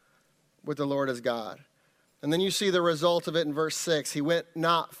perfect with the Lord his God. And then you see the result of it in verse 6. He went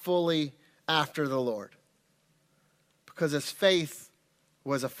not fully after the Lord because his faith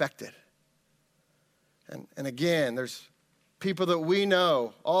was affected. And again, there's people that we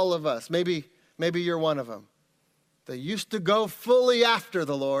know, all of us, maybe you're one of them. They used to go fully after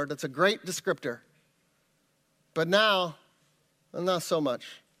the Lord. That's a great descriptor. But now, not so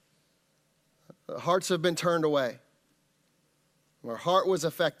much. Hearts have been turned away. Our heart was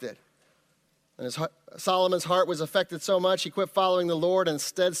affected. And Solomon's heart was affected so much, he quit following the Lord and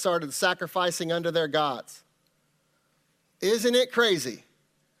instead started sacrificing unto their gods. Isn't it crazy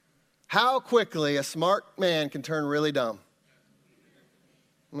how quickly a smart man can turn really dumb?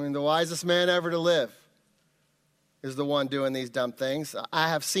 The wisest man ever to live is the one doing these dumb things. I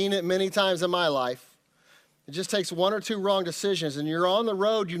have seen it many times in my life. It just takes one or two wrong decisions, and you're on the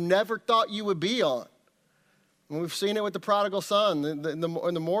road you never thought you would be on. And we've seen it with the prodigal son in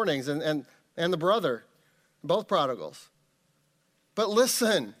the mornings and the brother, both prodigals. But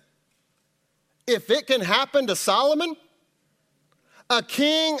listen, if it can happen to Solomon, a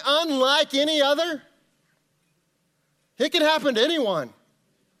king unlike any other, it can happen to anyone.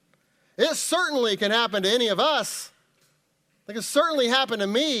 It certainly can happen to any of us. Like it certainly happened to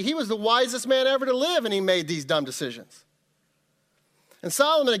me. He was the wisest man ever to live, and he made these dumb decisions. And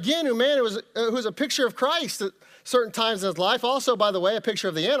Solomon, again, who was a picture of Christ at certain times in his life, also, by the way, a picture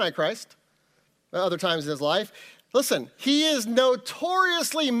of the Antichrist at other times in his life. Listen, he is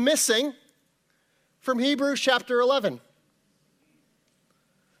notoriously missing from Hebrews chapter 11.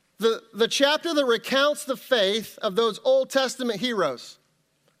 The chapter that recounts the faith of those Old Testament heroes.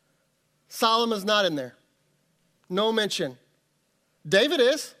 Solomon's not in there. No mention. David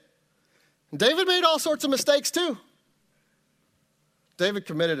is. David made all sorts of mistakes too. David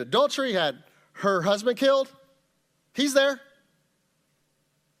committed adultery, had her husband killed. He's there.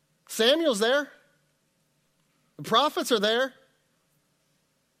 Samuel's there. The prophets are there.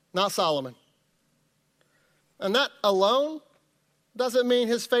 Not Solomon. And that alone doesn't mean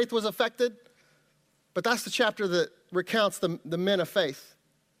his faith was affected, but that's the chapter that recounts the men of faith.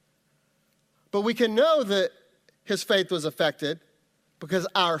 But we can know that his faith was affected because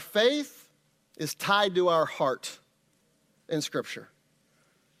our faith is tied to our heart in Scripture.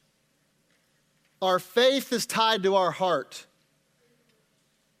 Our faith is tied to our heart.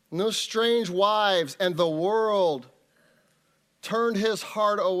 And those strange wives and the world turned his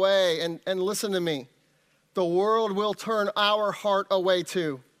heart away. And listen to me, the world will turn our heart away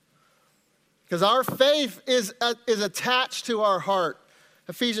too. Because our faith is attached to our heart.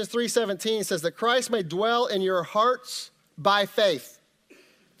 Ephesians 3:17 says that Christ may dwell in your hearts by faith,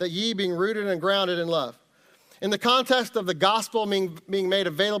 that ye being rooted and grounded in love. In the context of the gospel being made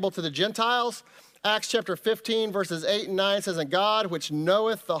available to the Gentiles, Acts chapter 15, verses 8 and 9 says, and God, which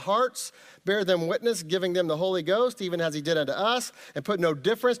knoweth the hearts, bear them witness, giving them the Holy Ghost, even as he did unto us, and put no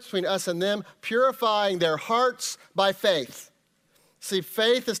difference between us and them, purifying their hearts by faith. See,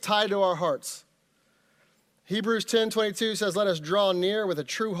 faith is tied to our hearts. Hebrews 10:22 says, let us draw near with a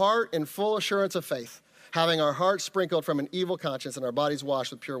true heart in full assurance of faith, having our hearts sprinkled from an evil conscience and our bodies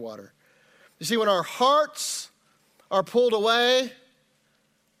washed with pure water. You see, when our hearts are pulled away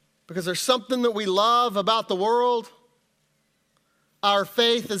because there's something that we love about the world, our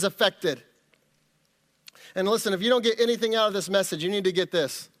faith is affected. And listen, if you don't get anything out of this message, you need to get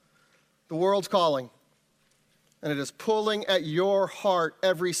this. The world's calling, and it is pulling at your heart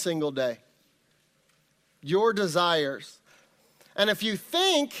every single day. Your desires. And if you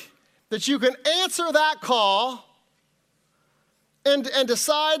think that you can answer that call and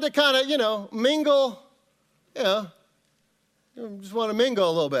decide to kind of, mingle, you just want to mingle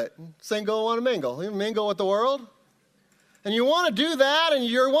a little bit. Single, want to mingle. You mingle with the world. And you want to do that, and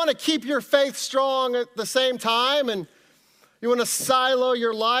you want to keep your faith strong at the same time, and you want to silo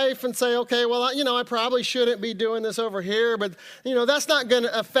your life and say, okay, well, I probably shouldn't be doing this over here, but, that's not going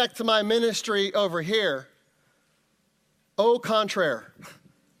to affect my ministry over here. Au contraire.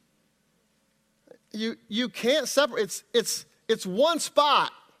 You can't separate. It's one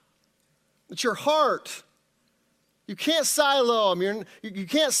spot. It's your heart. You can't silo them. You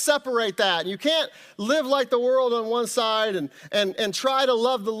can't separate that. You can't live like the world on one side and try to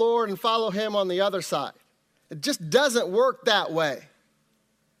love the Lord and follow him on the other side. It just doesn't work that way.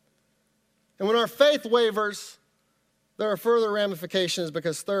 And when our faith wavers, there are further ramifications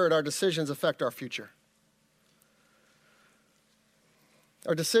because third, our decisions affect our future.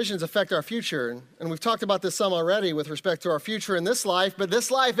 Our decisions affect our future. And we've talked about this some already with respect to our future in this life, but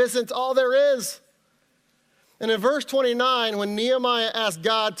this life isn't all there is. And in verse 29, when Nehemiah asked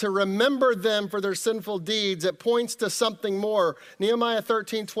God to remember them for their sinful deeds, it points to something more. Nehemiah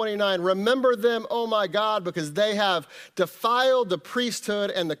 13:29, remember them, O my God, because they have defiled the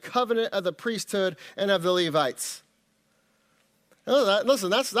priesthood and the covenant of the priesthood and of the Levites. Listen,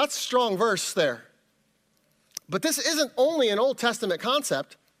 that's a strong verse there. But this isn't only an Old Testament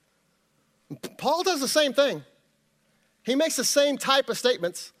concept. Paul does the same thing. He makes the same type of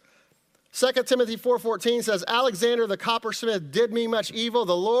statements. 2 Timothy 4:14 says, Alexander the coppersmith did me much evil.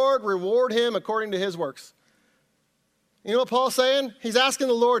 The Lord reward him according to his works. You know what Paul's saying? He's asking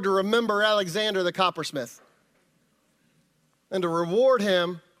the Lord to remember Alexander the coppersmith and to reward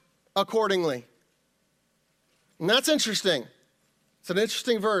him accordingly. And that's interesting. It's an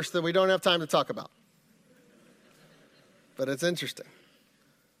interesting verse that we don't have time to talk about. But it's interesting.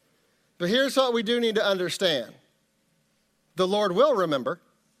 But here's what we do need to understand. The Lord will remember.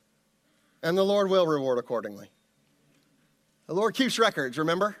 and the Lord will reward accordingly. The Lord keeps records,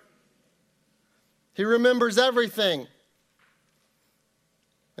 remember? He remembers everything.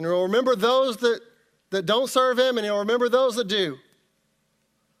 And he'll remember those that don't serve him, and he'll remember those that do.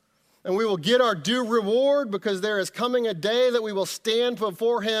 And we will get our due reward because there is coming a day that we will stand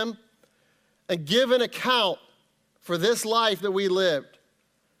before him and give an account for this life that we lived.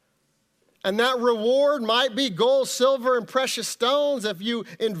 And that reward might be gold, silver, and precious stones if you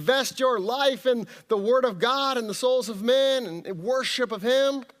invest your life in the Word of God and the souls of men and worship of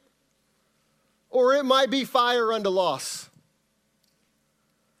him. Or it might be fire unto loss.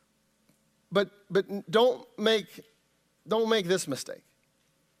 But don't make this mistake.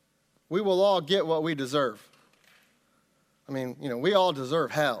 We will all get what we deserve. I mean, we all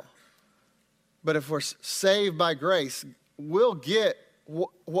deserve hell. But if we're saved by grace, we'll get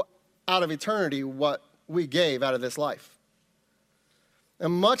out of eternity what we gave out of this life.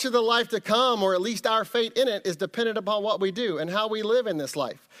 And much of the life to come, or at least our fate in it, is dependent upon what we do and how we live in this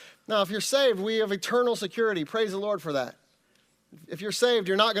life. Now, if you're saved, we have eternal security. Praise the Lord for that. If you're saved,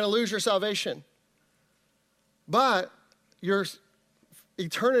 you're not going to lose your salvation. But your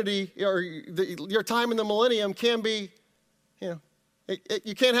eternity, or your time in the millennium can be,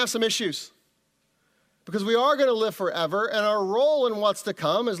 you can't have some issues. Because we are going to live forever, and our role in what's to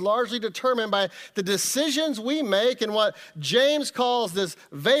come is largely determined by the decisions we make and what James calls this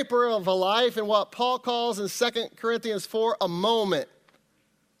vapor of a life and what Paul calls in 2 Corinthians 4 a moment.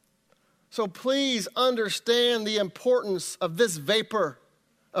 So please understand the importance of this vapor,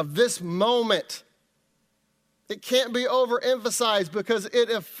 of this moment. It can't be overemphasized because it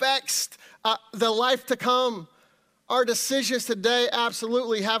affects the life to come. Our decisions today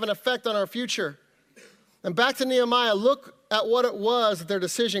absolutely have an effect on our future. And back to Nehemiah, look at what it was that their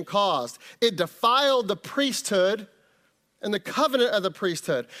decision caused. It defiled the priesthood and the covenant of the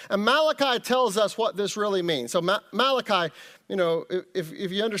priesthood. And Malachi tells us what this really means. So Malachi,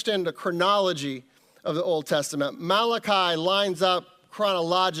 if you understand the chronology of the Old Testament, Malachi lines up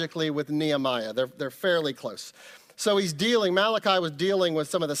chronologically with Nehemiah. They're fairly close. So Malachi was dealing with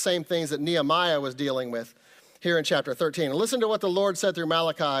some of the same things that Nehemiah was dealing with here in chapter 13. And listen to what the Lord said through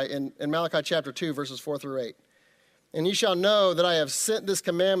Malachi in Malachi chapter 2, verses 4 through 8. And ye shall know that I have sent this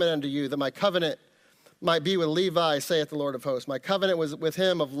commandment unto you, that my covenant might be with Levi, saith the Lord of hosts. My covenant was with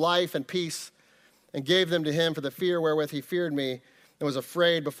him of life and peace, and gave them to him for the fear wherewith he feared me, and was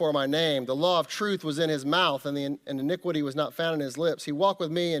afraid before my name. The law of truth was in his mouth, and iniquity was not found in his lips. He walked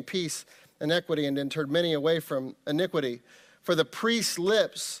with me in peace and equity, and then turned many away from iniquity. For the priest's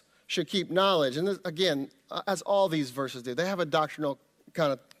lips should keep knowledge. And this, again, as all these verses do, they have a doctrinal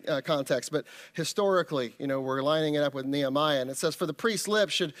kind of context, but historically, we're lining it up with Nehemiah, and it says, for the priest's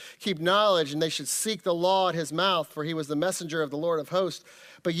lips should keep knowledge, and they should seek the law at his mouth, for he was the messenger of the Lord of hosts.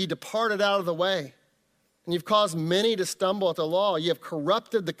 But ye departed out of the way, and you've caused many to stumble at the law. Ye have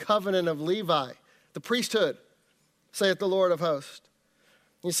corrupted the covenant of Levi, the priesthood, saith the Lord of hosts.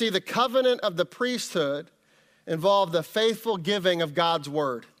 You see, the covenant of the priesthood involved the faithful giving of God's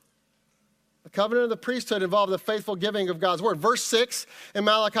word. The covenant of the priesthood involved the faithful giving of God's word. Verse 6 in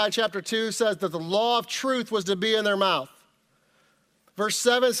Malachi chapter 2 says that the law of truth was to be in their mouth. Verse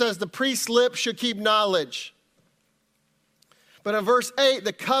 7 says the priest's lips should keep knowledge. But in verse 8,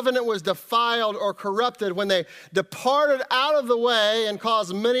 the covenant was defiled or corrupted when they departed out of the way and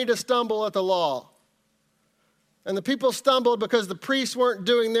caused many to stumble at the law. And the people stumbled because the priests weren't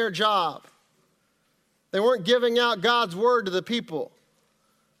doing their job. They weren't giving out God's word to the people.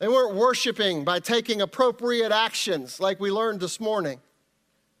 They weren't worshiping by taking appropriate actions like we learned this morning.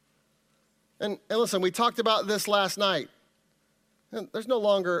 And listen, we talked about this last night. There's no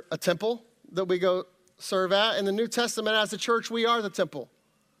longer a temple that we go serve at. In the New Testament, as the church, we are the temple.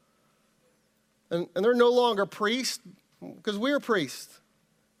 And they're no longer priests because we're priests,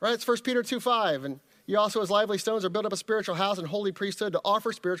 right? It's 1 Peter 2:5. And you also, as lively stones, are built up a spiritual house and holy priesthood to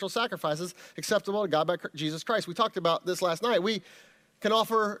offer spiritual sacrifices acceptable to God by Jesus Christ. We talked about this last night. We can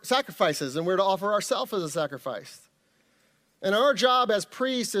offer sacrifices, and we're to offer ourselves as a sacrifice. And our job as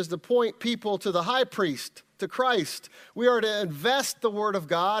priests is to point people to the high priest, to Christ. We are to invest the word of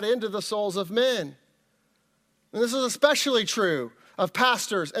God into the souls of men. And this is especially true of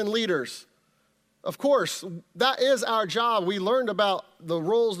pastors and leaders. Of course, that is our job. We learned about the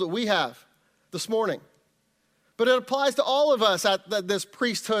roles that we have this morning. But it applies to all of us at this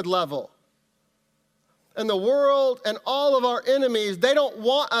priesthood level. And the world and all of our enemies, they don't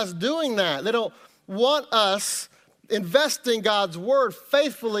want us doing that. They don't want us investing God's word,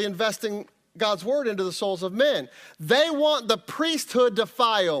 faithfully investing God's word into the souls of men. They want the priesthood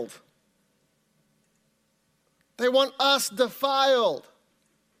defiled. They want us defiled.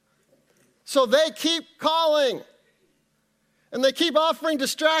 So they keep calling. And they keep offering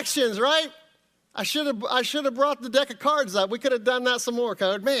distractions, right? I should have brought the deck of cards up. We could have done that some more,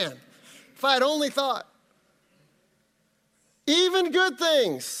 Code. Man, if I had only thought. Even good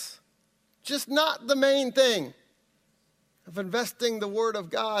things, just not the main thing of investing the Word of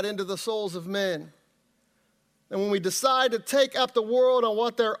God into the souls of men. And when we decide to take up the world on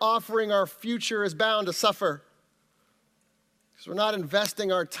what they're offering, our future is bound to suffer. Because we're not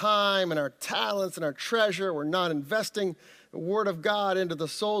investing our time and our talents and our treasure. We're not investing the Word of God into the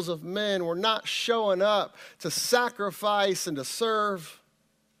souls of men. We're not showing up to sacrifice and to serve.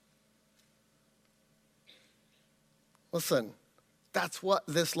 Listen, that's what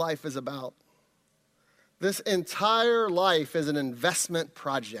this life is about. This entire life is an investment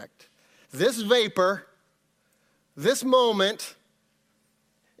project. This vapor, this moment,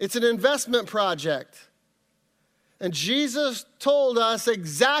 it's an investment project. And Jesus told us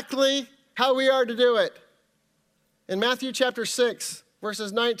exactly how we are to do it. In Matthew chapter 6,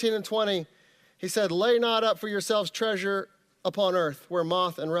 verses 19 and 20, he said, "Lay not up for yourselves treasure upon earth, where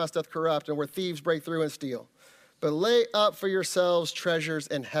moth and rust doth corrupt, and where thieves break through and steal. But lay up for yourselves treasures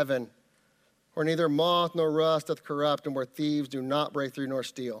in heaven, where neither moth nor rust doth corrupt, and where thieves do not break through nor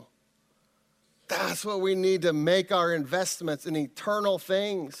steal." That's what we need to make our investments in eternal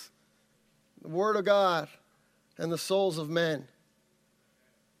things. The Word of God and the souls of men.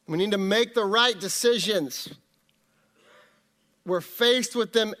 We need to make the right decisions. We're faced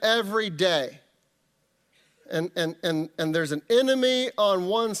with them every day. And there's an enemy on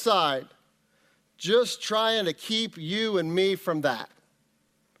one side just trying to keep you and me from that,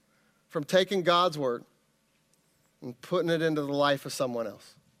 from taking God's word and putting it into the life of someone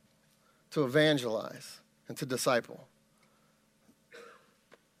else, to evangelize and to disciple.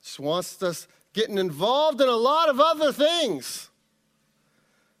 Just wants us getting involved in a lot of other things,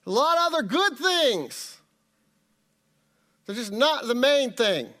 a lot of other good things. They're just not the main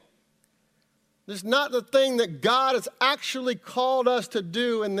thing. It's not the thing that God has actually called us to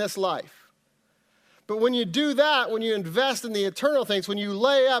do in this life. But when you do that, when you invest in the eternal things, when you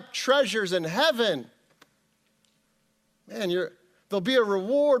lay up treasures in heaven, man, there'll be a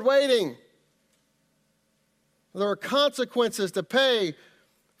reward waiting. There are consequences to pay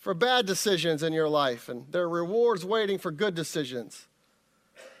for bad decisions in your life, and there are rewards waiting for good decisions.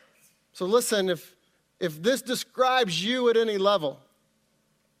 So listen, if this describes you at any level,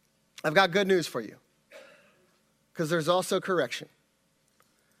 I've got good news for you, because there's also correction.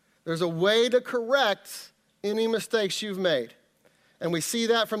 There's a way to correct any mistakes you've made. And we see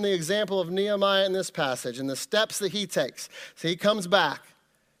that from the example of Nehemiah in this passage and the steps that he takes. So he comes back,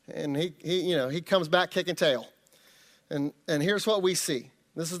 and he comes back kicking tail. And here's what we see.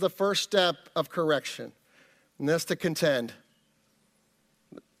 This is the first step of correction, and that's to contend.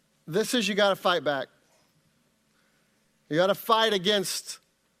 This is you got to fight back. You got to fight against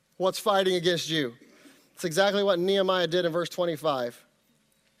what's fighting against you. It's exactly what Nehemiah did in verse 25.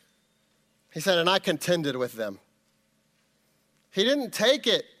 He said, "And I contended with them." He didn't take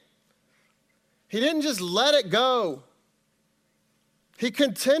it. He didn't just let it go. He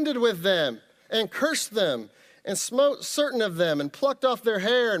contended with them and cursed them and smote certain of them and plucked off their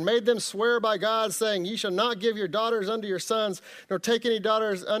hair and made them swear by God, saying, "Ye shall not give your daughters unto your sons, nor take any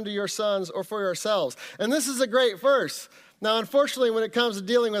daughters unto your sons or for yourselves." And this is a great verse. Now, unfortunately, when it comes to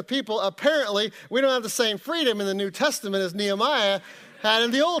dealing with people, apparently we don't have the same freedom in the New Testament as Nehemiah had in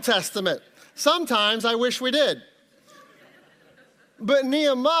the Old Testament. Sometimes I wish we did. But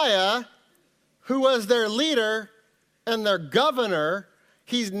Nehemiah, who was their leader and their governor,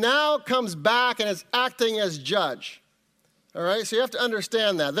 he now comes back and is acting as judge. All right, so you have to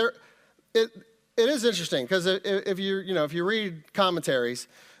understand that. It is interesting, because if you read commentaries,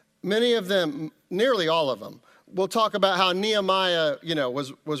 many of them, nearly all of them, will talk about how Nehemiah,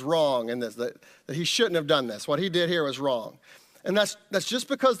 was wrong in this, that he shouldn't have done this. What he did here was wrong. And that's just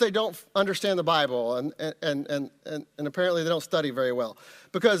because they don't understand the Bible, and apparently they don't study very well.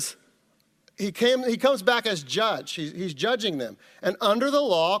 Because he comes back as judge. He's judging them. And under the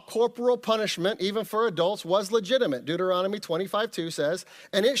law, corporal punishment, even for adults, was legitimate. Deuteronomy 25:2 says,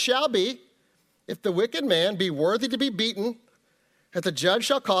 "And it shall be, if the wicked man be worthy to be beaten, that the judge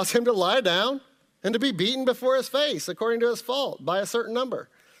shall cause him to lie down and to be beaten before his face, according to his fault, by a certain number."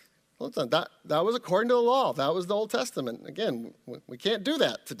 Listen, that was according to the law. That was the Old Testament. Again, we can't do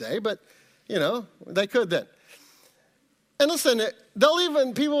that today, but, they could then. And listen,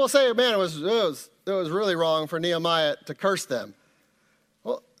 people will say, "Man, it was really wrong for Nehemiah to curse them."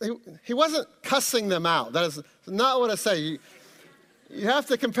 Well, he wasn't cussing them out. That is not what I say. You have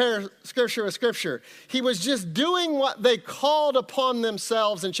to compare Scripture with Scripture. He was just doing what they called upon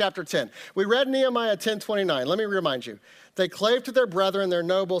themselves in chapter 10. We read Nehemiah 10:29. Let me remind you. They clave to their brethren, their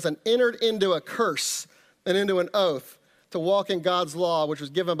nobles, and entered into a curse and into an oath to walk in God's law, which was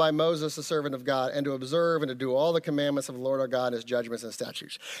given by Moses, the servant of God, and to observe and to do all the commandments of the Lord our God, his judgments and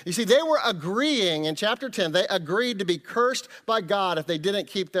statutes. You see, they were agreeing in chapter 10, they agreed to be cursed by God if they didn't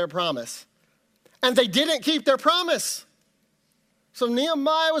keep their promise. And they didn't keep their promise. So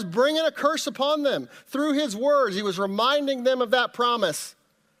Nehemiah was bringing a curse upon them through his words. He was reminding them of that promise.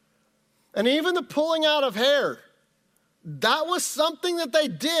 And even the pulling out of hair, that was something that they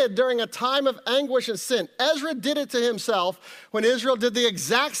did during a time of anguish and sin. Ezra did it to himself when Israel did the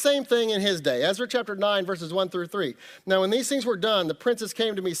exact same thing in his day. Ezra chapter 9, verses 1 through 3. Now, when these things were done, the princes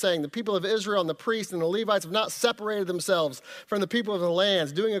came to me saying, the people of Israel and the priests and the Levites have not separated themselves from the people of the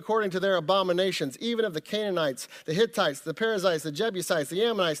lands, doing according to their abominations, even of the Canaanites, the Hittites, the Perizzites, the Jebusites, the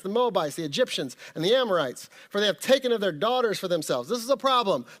Ammonites, the Moabites, the Egyptians, and the Amorites. For they have taken of their daughters for themselves. This is a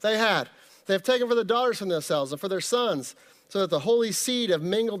problem they had. They have taken for the daughters from themselves and for their sons, so that the holy seed have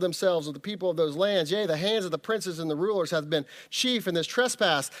mingled themselves with the people of those lands. Yea, the hands of the princes and the rulers have been chief in this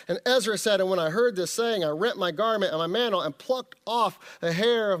trespass. And Ezra said, and when I heard this saying, I rent my garment and my mantle and plucked off the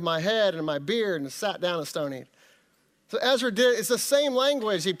hair of my head and my beard and sat down and stonied. So Ezra did, it's the same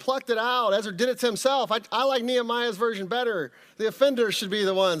language. He plucked it out. Ezra did it to himself. I like Nehemiah's version better. The offenders should be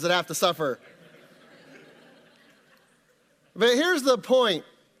the ones that have to suffer. But here's the point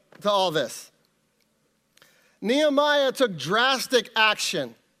to all this. Nehemiah took drastic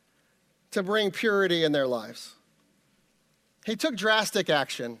action to bring purity in their lives. He took drastic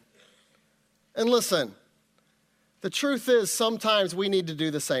action. And listen, the truth is sometimes we need to do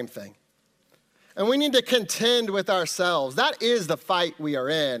the same thing. And we need to contend with ourselves. That is the fight we are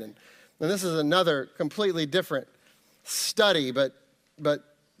in. And this is another completely different study, but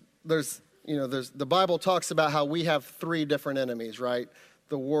there's the Bible talks about how we have three different enemies, right?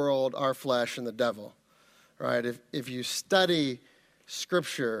 The world, our flesh, and the devil, right? If you study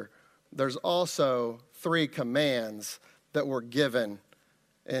Scripture, there's also three commands that were given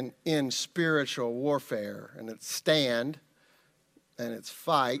in spiritual warfare, and it's stand, and it's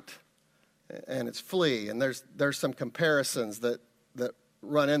fight, and it's flee. And there's some comparisons that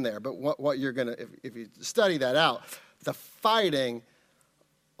run in there. But what you're gonna, if you study that out, the fighting,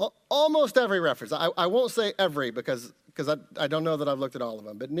 almost every reference. I won't say every because I don't know that I've looked at all of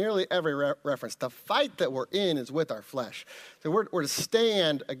them, but nearly every reference, the fight that we're in is with our flesh. So we're to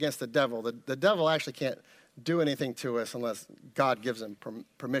stand against the devil. The devil actually can't do anything to us unless God gives him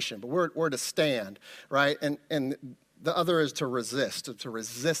permission. But we're to stand, right? And the other is to resist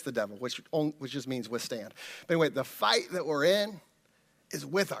the devil, which just means withstand. But anyway, the fight that we're in is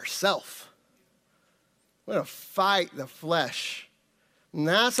with ourself. We're going to fight the flesh. And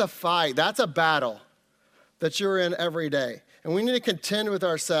that's a fight. That's a battle that you're in every day. And we need to contend with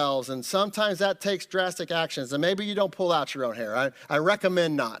ourselves. And sometimes that takes drastic actions. And maybe you don't pull out your own hair. I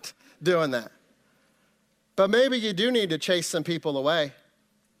recommend not doing that. But maybe you do need to chase some people away.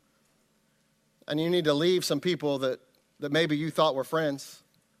 And you need to leave some people that maybe you thought were friends.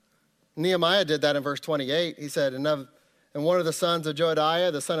 Nehemiah did that in verse 28. He said, and one of the sons of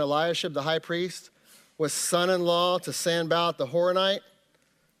Joadiah, the son of Eliashib, the high priest, was son-in-law to Sanballat the Horonite.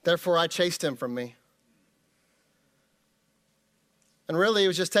 Therefore I chased him from me. And really, he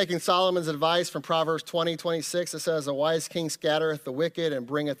was just taking Solomon's advice from Proverbs 20:26. It says, a wise king scattereth the wicked and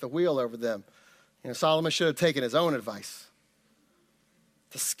bringeth the wheel over them. Solomon should have taken his own advice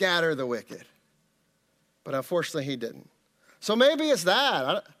to scatter the wicked. But unfortunately, he didn't. So maybe it's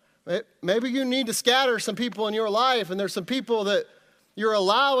that. Maybe you need to scatter some people in your life, and there's some people that you're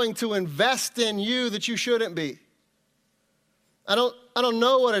allowing to invest in you that you shouldn't be. I don't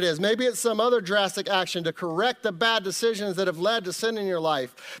know what it is. Maybe it's some other drastic action to correct the bad decisions that have led to sin in your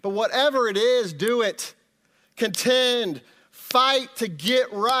life. But whatever it is, do it. Contend. Fight to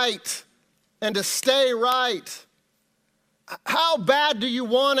get right and to stay right. How bad do you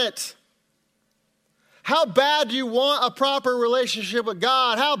want it? How bad do you want a proper relationship with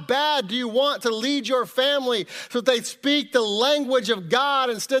God? How bad do you want to lead your family so that they speak the language of God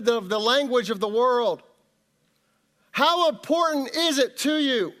instead of the language of the world? How important is it to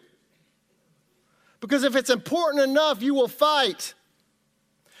you? Because if it's important enough, you will fight.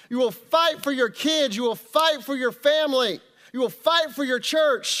 You will fight for your kids. You will fight for your family. You will fight for your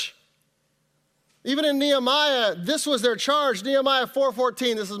church. Even in Nehemiah, this was their charge. Nehemiah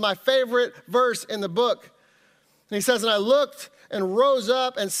 4:14, this is my favorite verse in the book. And he says, and I looked and rose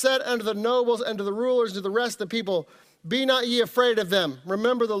up and said unto the nobles and to the rulers and to the rest of the people, Be not ye afraid of them.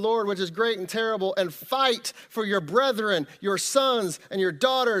 Remember the Lord, which is great and terrible, and fight for your brethren, your sons and your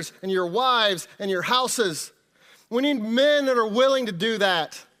daughters and your wives and your houses. We need men that are willing to do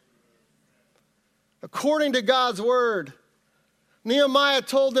that. According to God's word, Nehemiah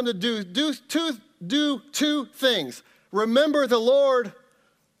told them to do two things. Remember the Lord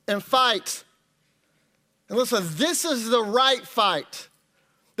and fight. And listen, this is the right fight.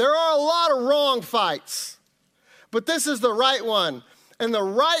 There are a lot of wrong fights, but this is the right one. And the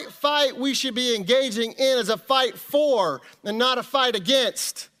right fight we should be engaging in is a fight for and not a fight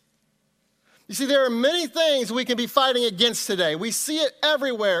against. You see, there are many things we can be fighting against today. We see it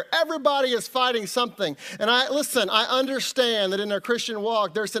everywhere. Everybody is fighting something. And I understand that in our Christian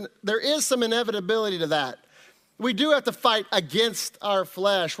walk, there is some inevitability to that. We do have to fight against our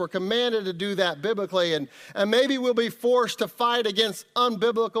flesh. We're commanded to do that biblically. And maybe we'll be forced to fight against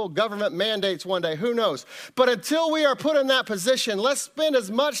unbiblical government mandates one day. Who knows? But until we are put in that position, let's spend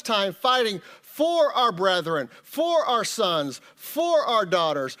as much time fighting for our brethren, for our sons, for our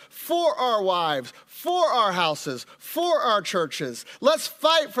daughters, for our wives, for our houses, for our churches. Let's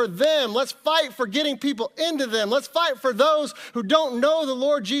fight for them. Let's fight for getting people into them. Let's fight for those who don't know the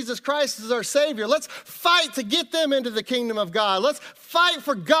Lord Jesus Christ as our Savior. Let's fight to get them into the kingdom of God. Let's fight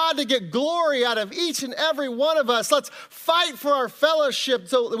for God to get glory out of each and every one of us. Let's fight for our fellowship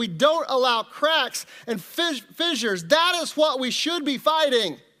so that we don't allow cracks and fissures. That is what we should be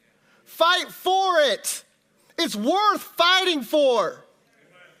fighting. Fight for it. It's worth fighting for.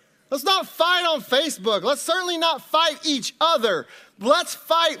 Let's not fight on Facebook. Let's certainly not fight each other. Let's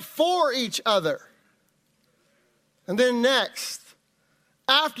fight for each other. And then next,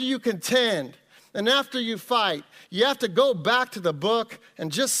 after you contend and after you fight, you have to go back to the book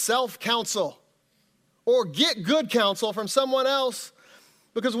and just self-counsel or get good counsel from someone else.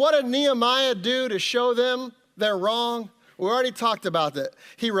 Because what did Nehemiah do to show them they're wrong? We already talked about that.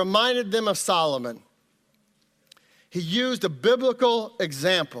 He reminded them of Solomon. He used a biblical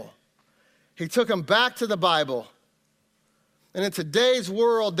example. He took them back to the Bible. And in today's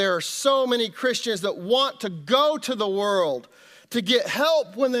world, there are so many Christians that want to go to the world to get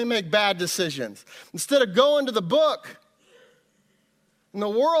help when they make bad decisions, instead of going to the book. And the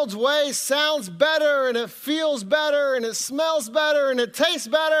world's way sounds better, and it feels better, and it smells better, and it tastes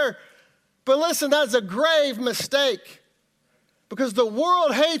better. But listen, that's a grave mistake. Because the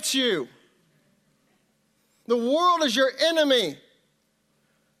world hates you. The world is your enemy.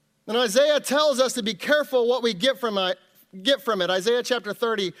 And Isaiah tells us to be careful what we get from it. Isaiah chapter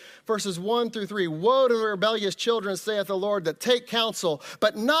 30, verses 1 through 3. Woe to the rebellious children, saith the Lord, that take counsel,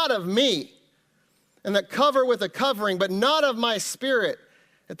 but not of me, and that cover with a covering, but not of my spirit,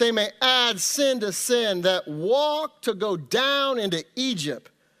 that they may add sin to sin, that walk to go down into Egypt,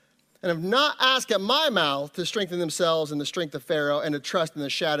 and have not asked at my mouth to strengthen themselves in the strength of Pharaoh and to trust in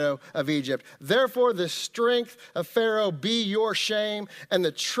the shadow of Egypt. Therefore, the strength of Pharaoh be your shame, and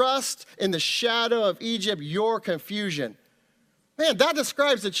the trust in the shadow of Egypt your confusion. Man, that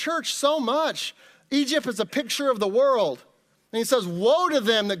describes the church so much. Egypt is a picture of the world. And he says, woe to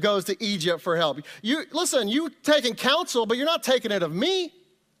them that goes to Egypt for help. You taking counsel, but you're not taking it of me.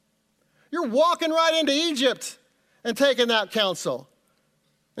 You're walking right into Egypt and taking that counsel.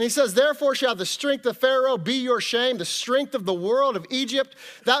 And he says, therefore shall the strength of Pharaoh be your shame, the strength of the world of Egypt,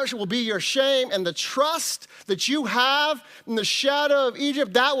 that will be your shame, and the trust that you have in the shadow of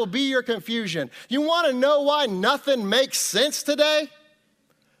Egypt, that will be your confusion. You want to know why nothing makes sense today?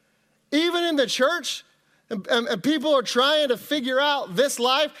 Even in the church, and people are trying to figure out this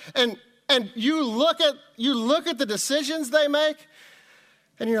life, and you look at the decisions they make,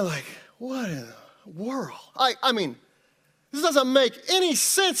 and you're like, what in the world? I mean, this doesn't make any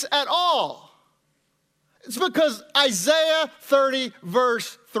sense at all. It's because Isaiah 30,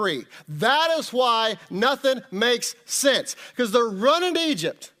 verse 3. That is why nothing makes sense. Because they're running to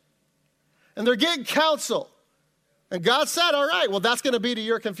Egypt, and they're getting counsel. And God said, all right, well, that's going to be to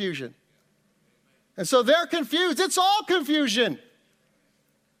your confusion. And so they're confused. It's all confusion.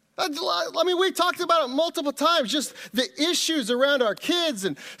 I mean, we talked about it multiple times, just the issues around our kids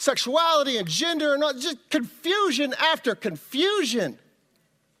and sexuality and gender and all, just confusion after confusion.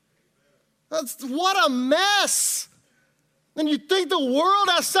 What a mess. And you think the world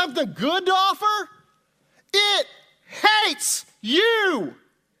has something good to offer? It hates you.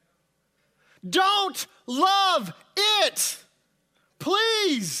 Don't love it.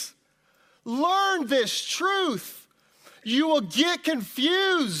 Please learn this truth. You will get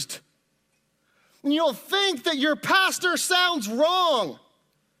confused. And you'll think that your pastor sounds wrong.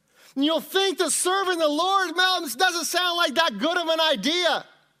 And you'll think that serving the Lord doesn't sound like that good of an idea.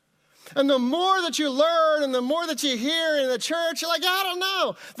 And the more that you learn and the more that you hear in the church, you're like, I don't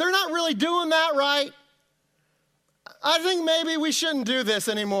know. They're not really doing that right. I think maybe we shouldn't do this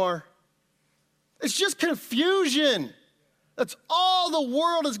anymore. It's just confusion. That's all the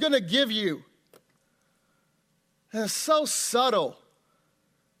world is going to give you. And it's so subtle.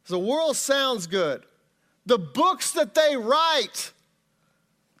 The world sounds good. The books that they write,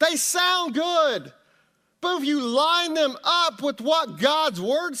 they sound good. But if you line them up with what God's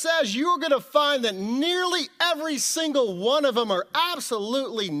word says, you're going to find that nearly every single one of them are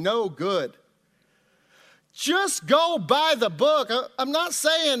absolutely no good. Just go buy the book. I'm not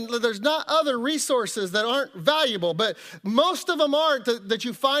saying that there's not other resources that aren't valuable, but most of them aren't that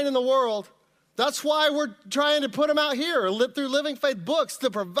you find in the world. That's why we're trying to put them out here through Living Faith Books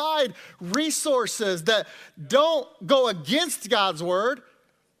to provide resources that don't go against God's word,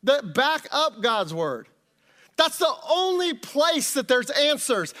 that back up God's word. That's the only place that there's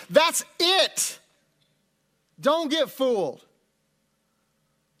answers. That's it. Don't get fooled.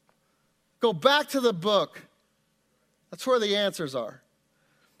 Go back to the book. That's where the answers are.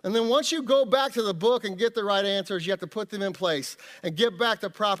 And then once you go back to the book and get the right answers, you have to put them in place and get back to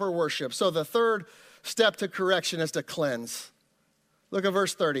proper worship. So the third step to correction is to cleanse. Look at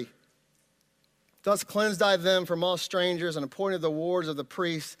verse 30. Thus cleansed I them from all strangers and appointed the wards of the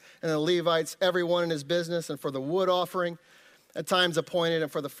priests and the Levites, everyone in his business, and for the wood offering at times appointed, and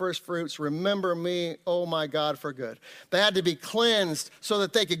for the first fruits, remember me, oh my God, for good. They had to be cleansed so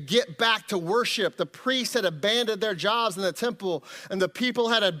that they could get back to worship. The priests had abandoned their jobs in the temple, and the people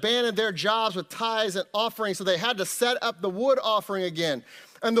had abandoned their jobs with tithes and offerings, so they had to set up the wood offering again.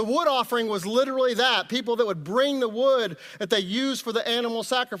 And the wood offering was literally that, people that would bring the wood that they used for the animal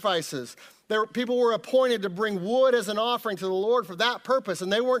sacrifices. People were appointed to bring wood as an offering to the Lord for that purpose,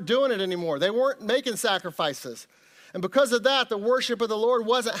 and they weren't doing it anymore. They weren't making sacrifices. And because of that, the worship of the Lord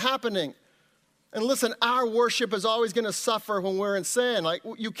wasn't happening. And listen, our worship is always going to suffer when we're in sin. Like,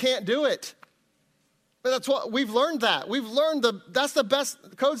 you can't do it. But that's what we've learned that. We've learned that's the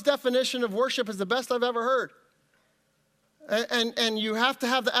best, Code's definition of worship is the best I've ever heard. And you have to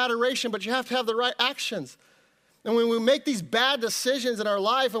have the adoration, but you have to have the right actions. And when we make these bad decisions in our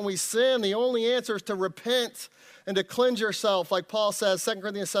life and we sin, the only answer is to repent and to cleanse yourself, like Paul says, 2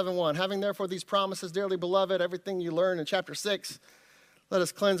 Corinthians 7:1. Having therefore these promises, dearly beloved, everything you learn in chapter 6, let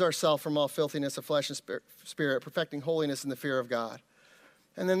us cleanse ourselves from all filthiness of flesh and spirit, perfecting holiness in the fear of God.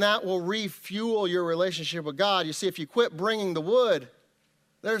 And then that will refuel your relationship with God. You see, if you quit bringing the wood,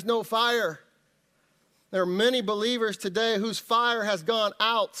 there's no fire. There are many believers today whose fire has gone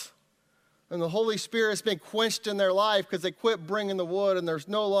out, and the Holy Spirit has been quenched in their life because they quit bringing the wood and there's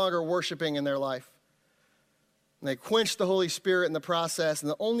no longer worshiping in their life. And they quench the Holy Spirit in the process.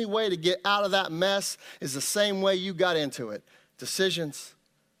 And the only way to get out of that mess is the same way you got into it. Decisions,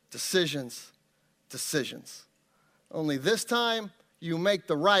 decisions, decisions. Only this time, you make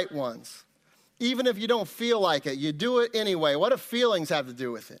the right ones. Even if you don't feel like it, you do it anyway. What do feelings have to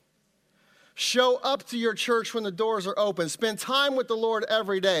do with it? Show up to your church when the doors are open. Spend time with the Lord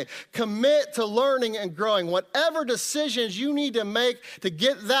every day. Commit to learning and growing. Whatever decisions you need to make to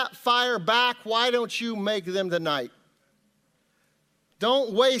get that fire back, why don't you make them tonight?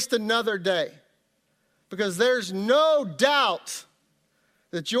 Don't waste another day, because there's no doubt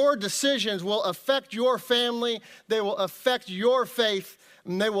that your decisions will affect your family, they will affect your faith,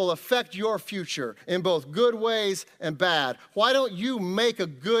 and they will affect your future in both good ways and bad. Why don't you make a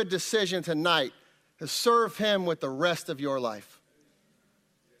good decision tonight to serve him with the rest of your life?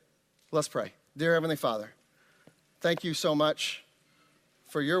 Let's pray. Dear Heavenly Father, thank you so much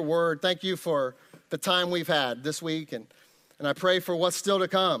for your word. Thank you for the time we've had this week, and I pray for what's still to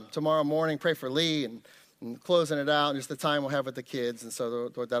come tomorrow morning. Pray for Lee and closing it out, and just the time we'll have with the kids, and so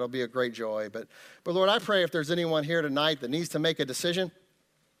that'll be a great joy. But Lord, I pray if there's anyone here tonight that needs to make a decision,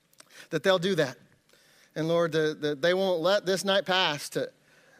 that they'll do that. And Lord, that they won't let this night pass to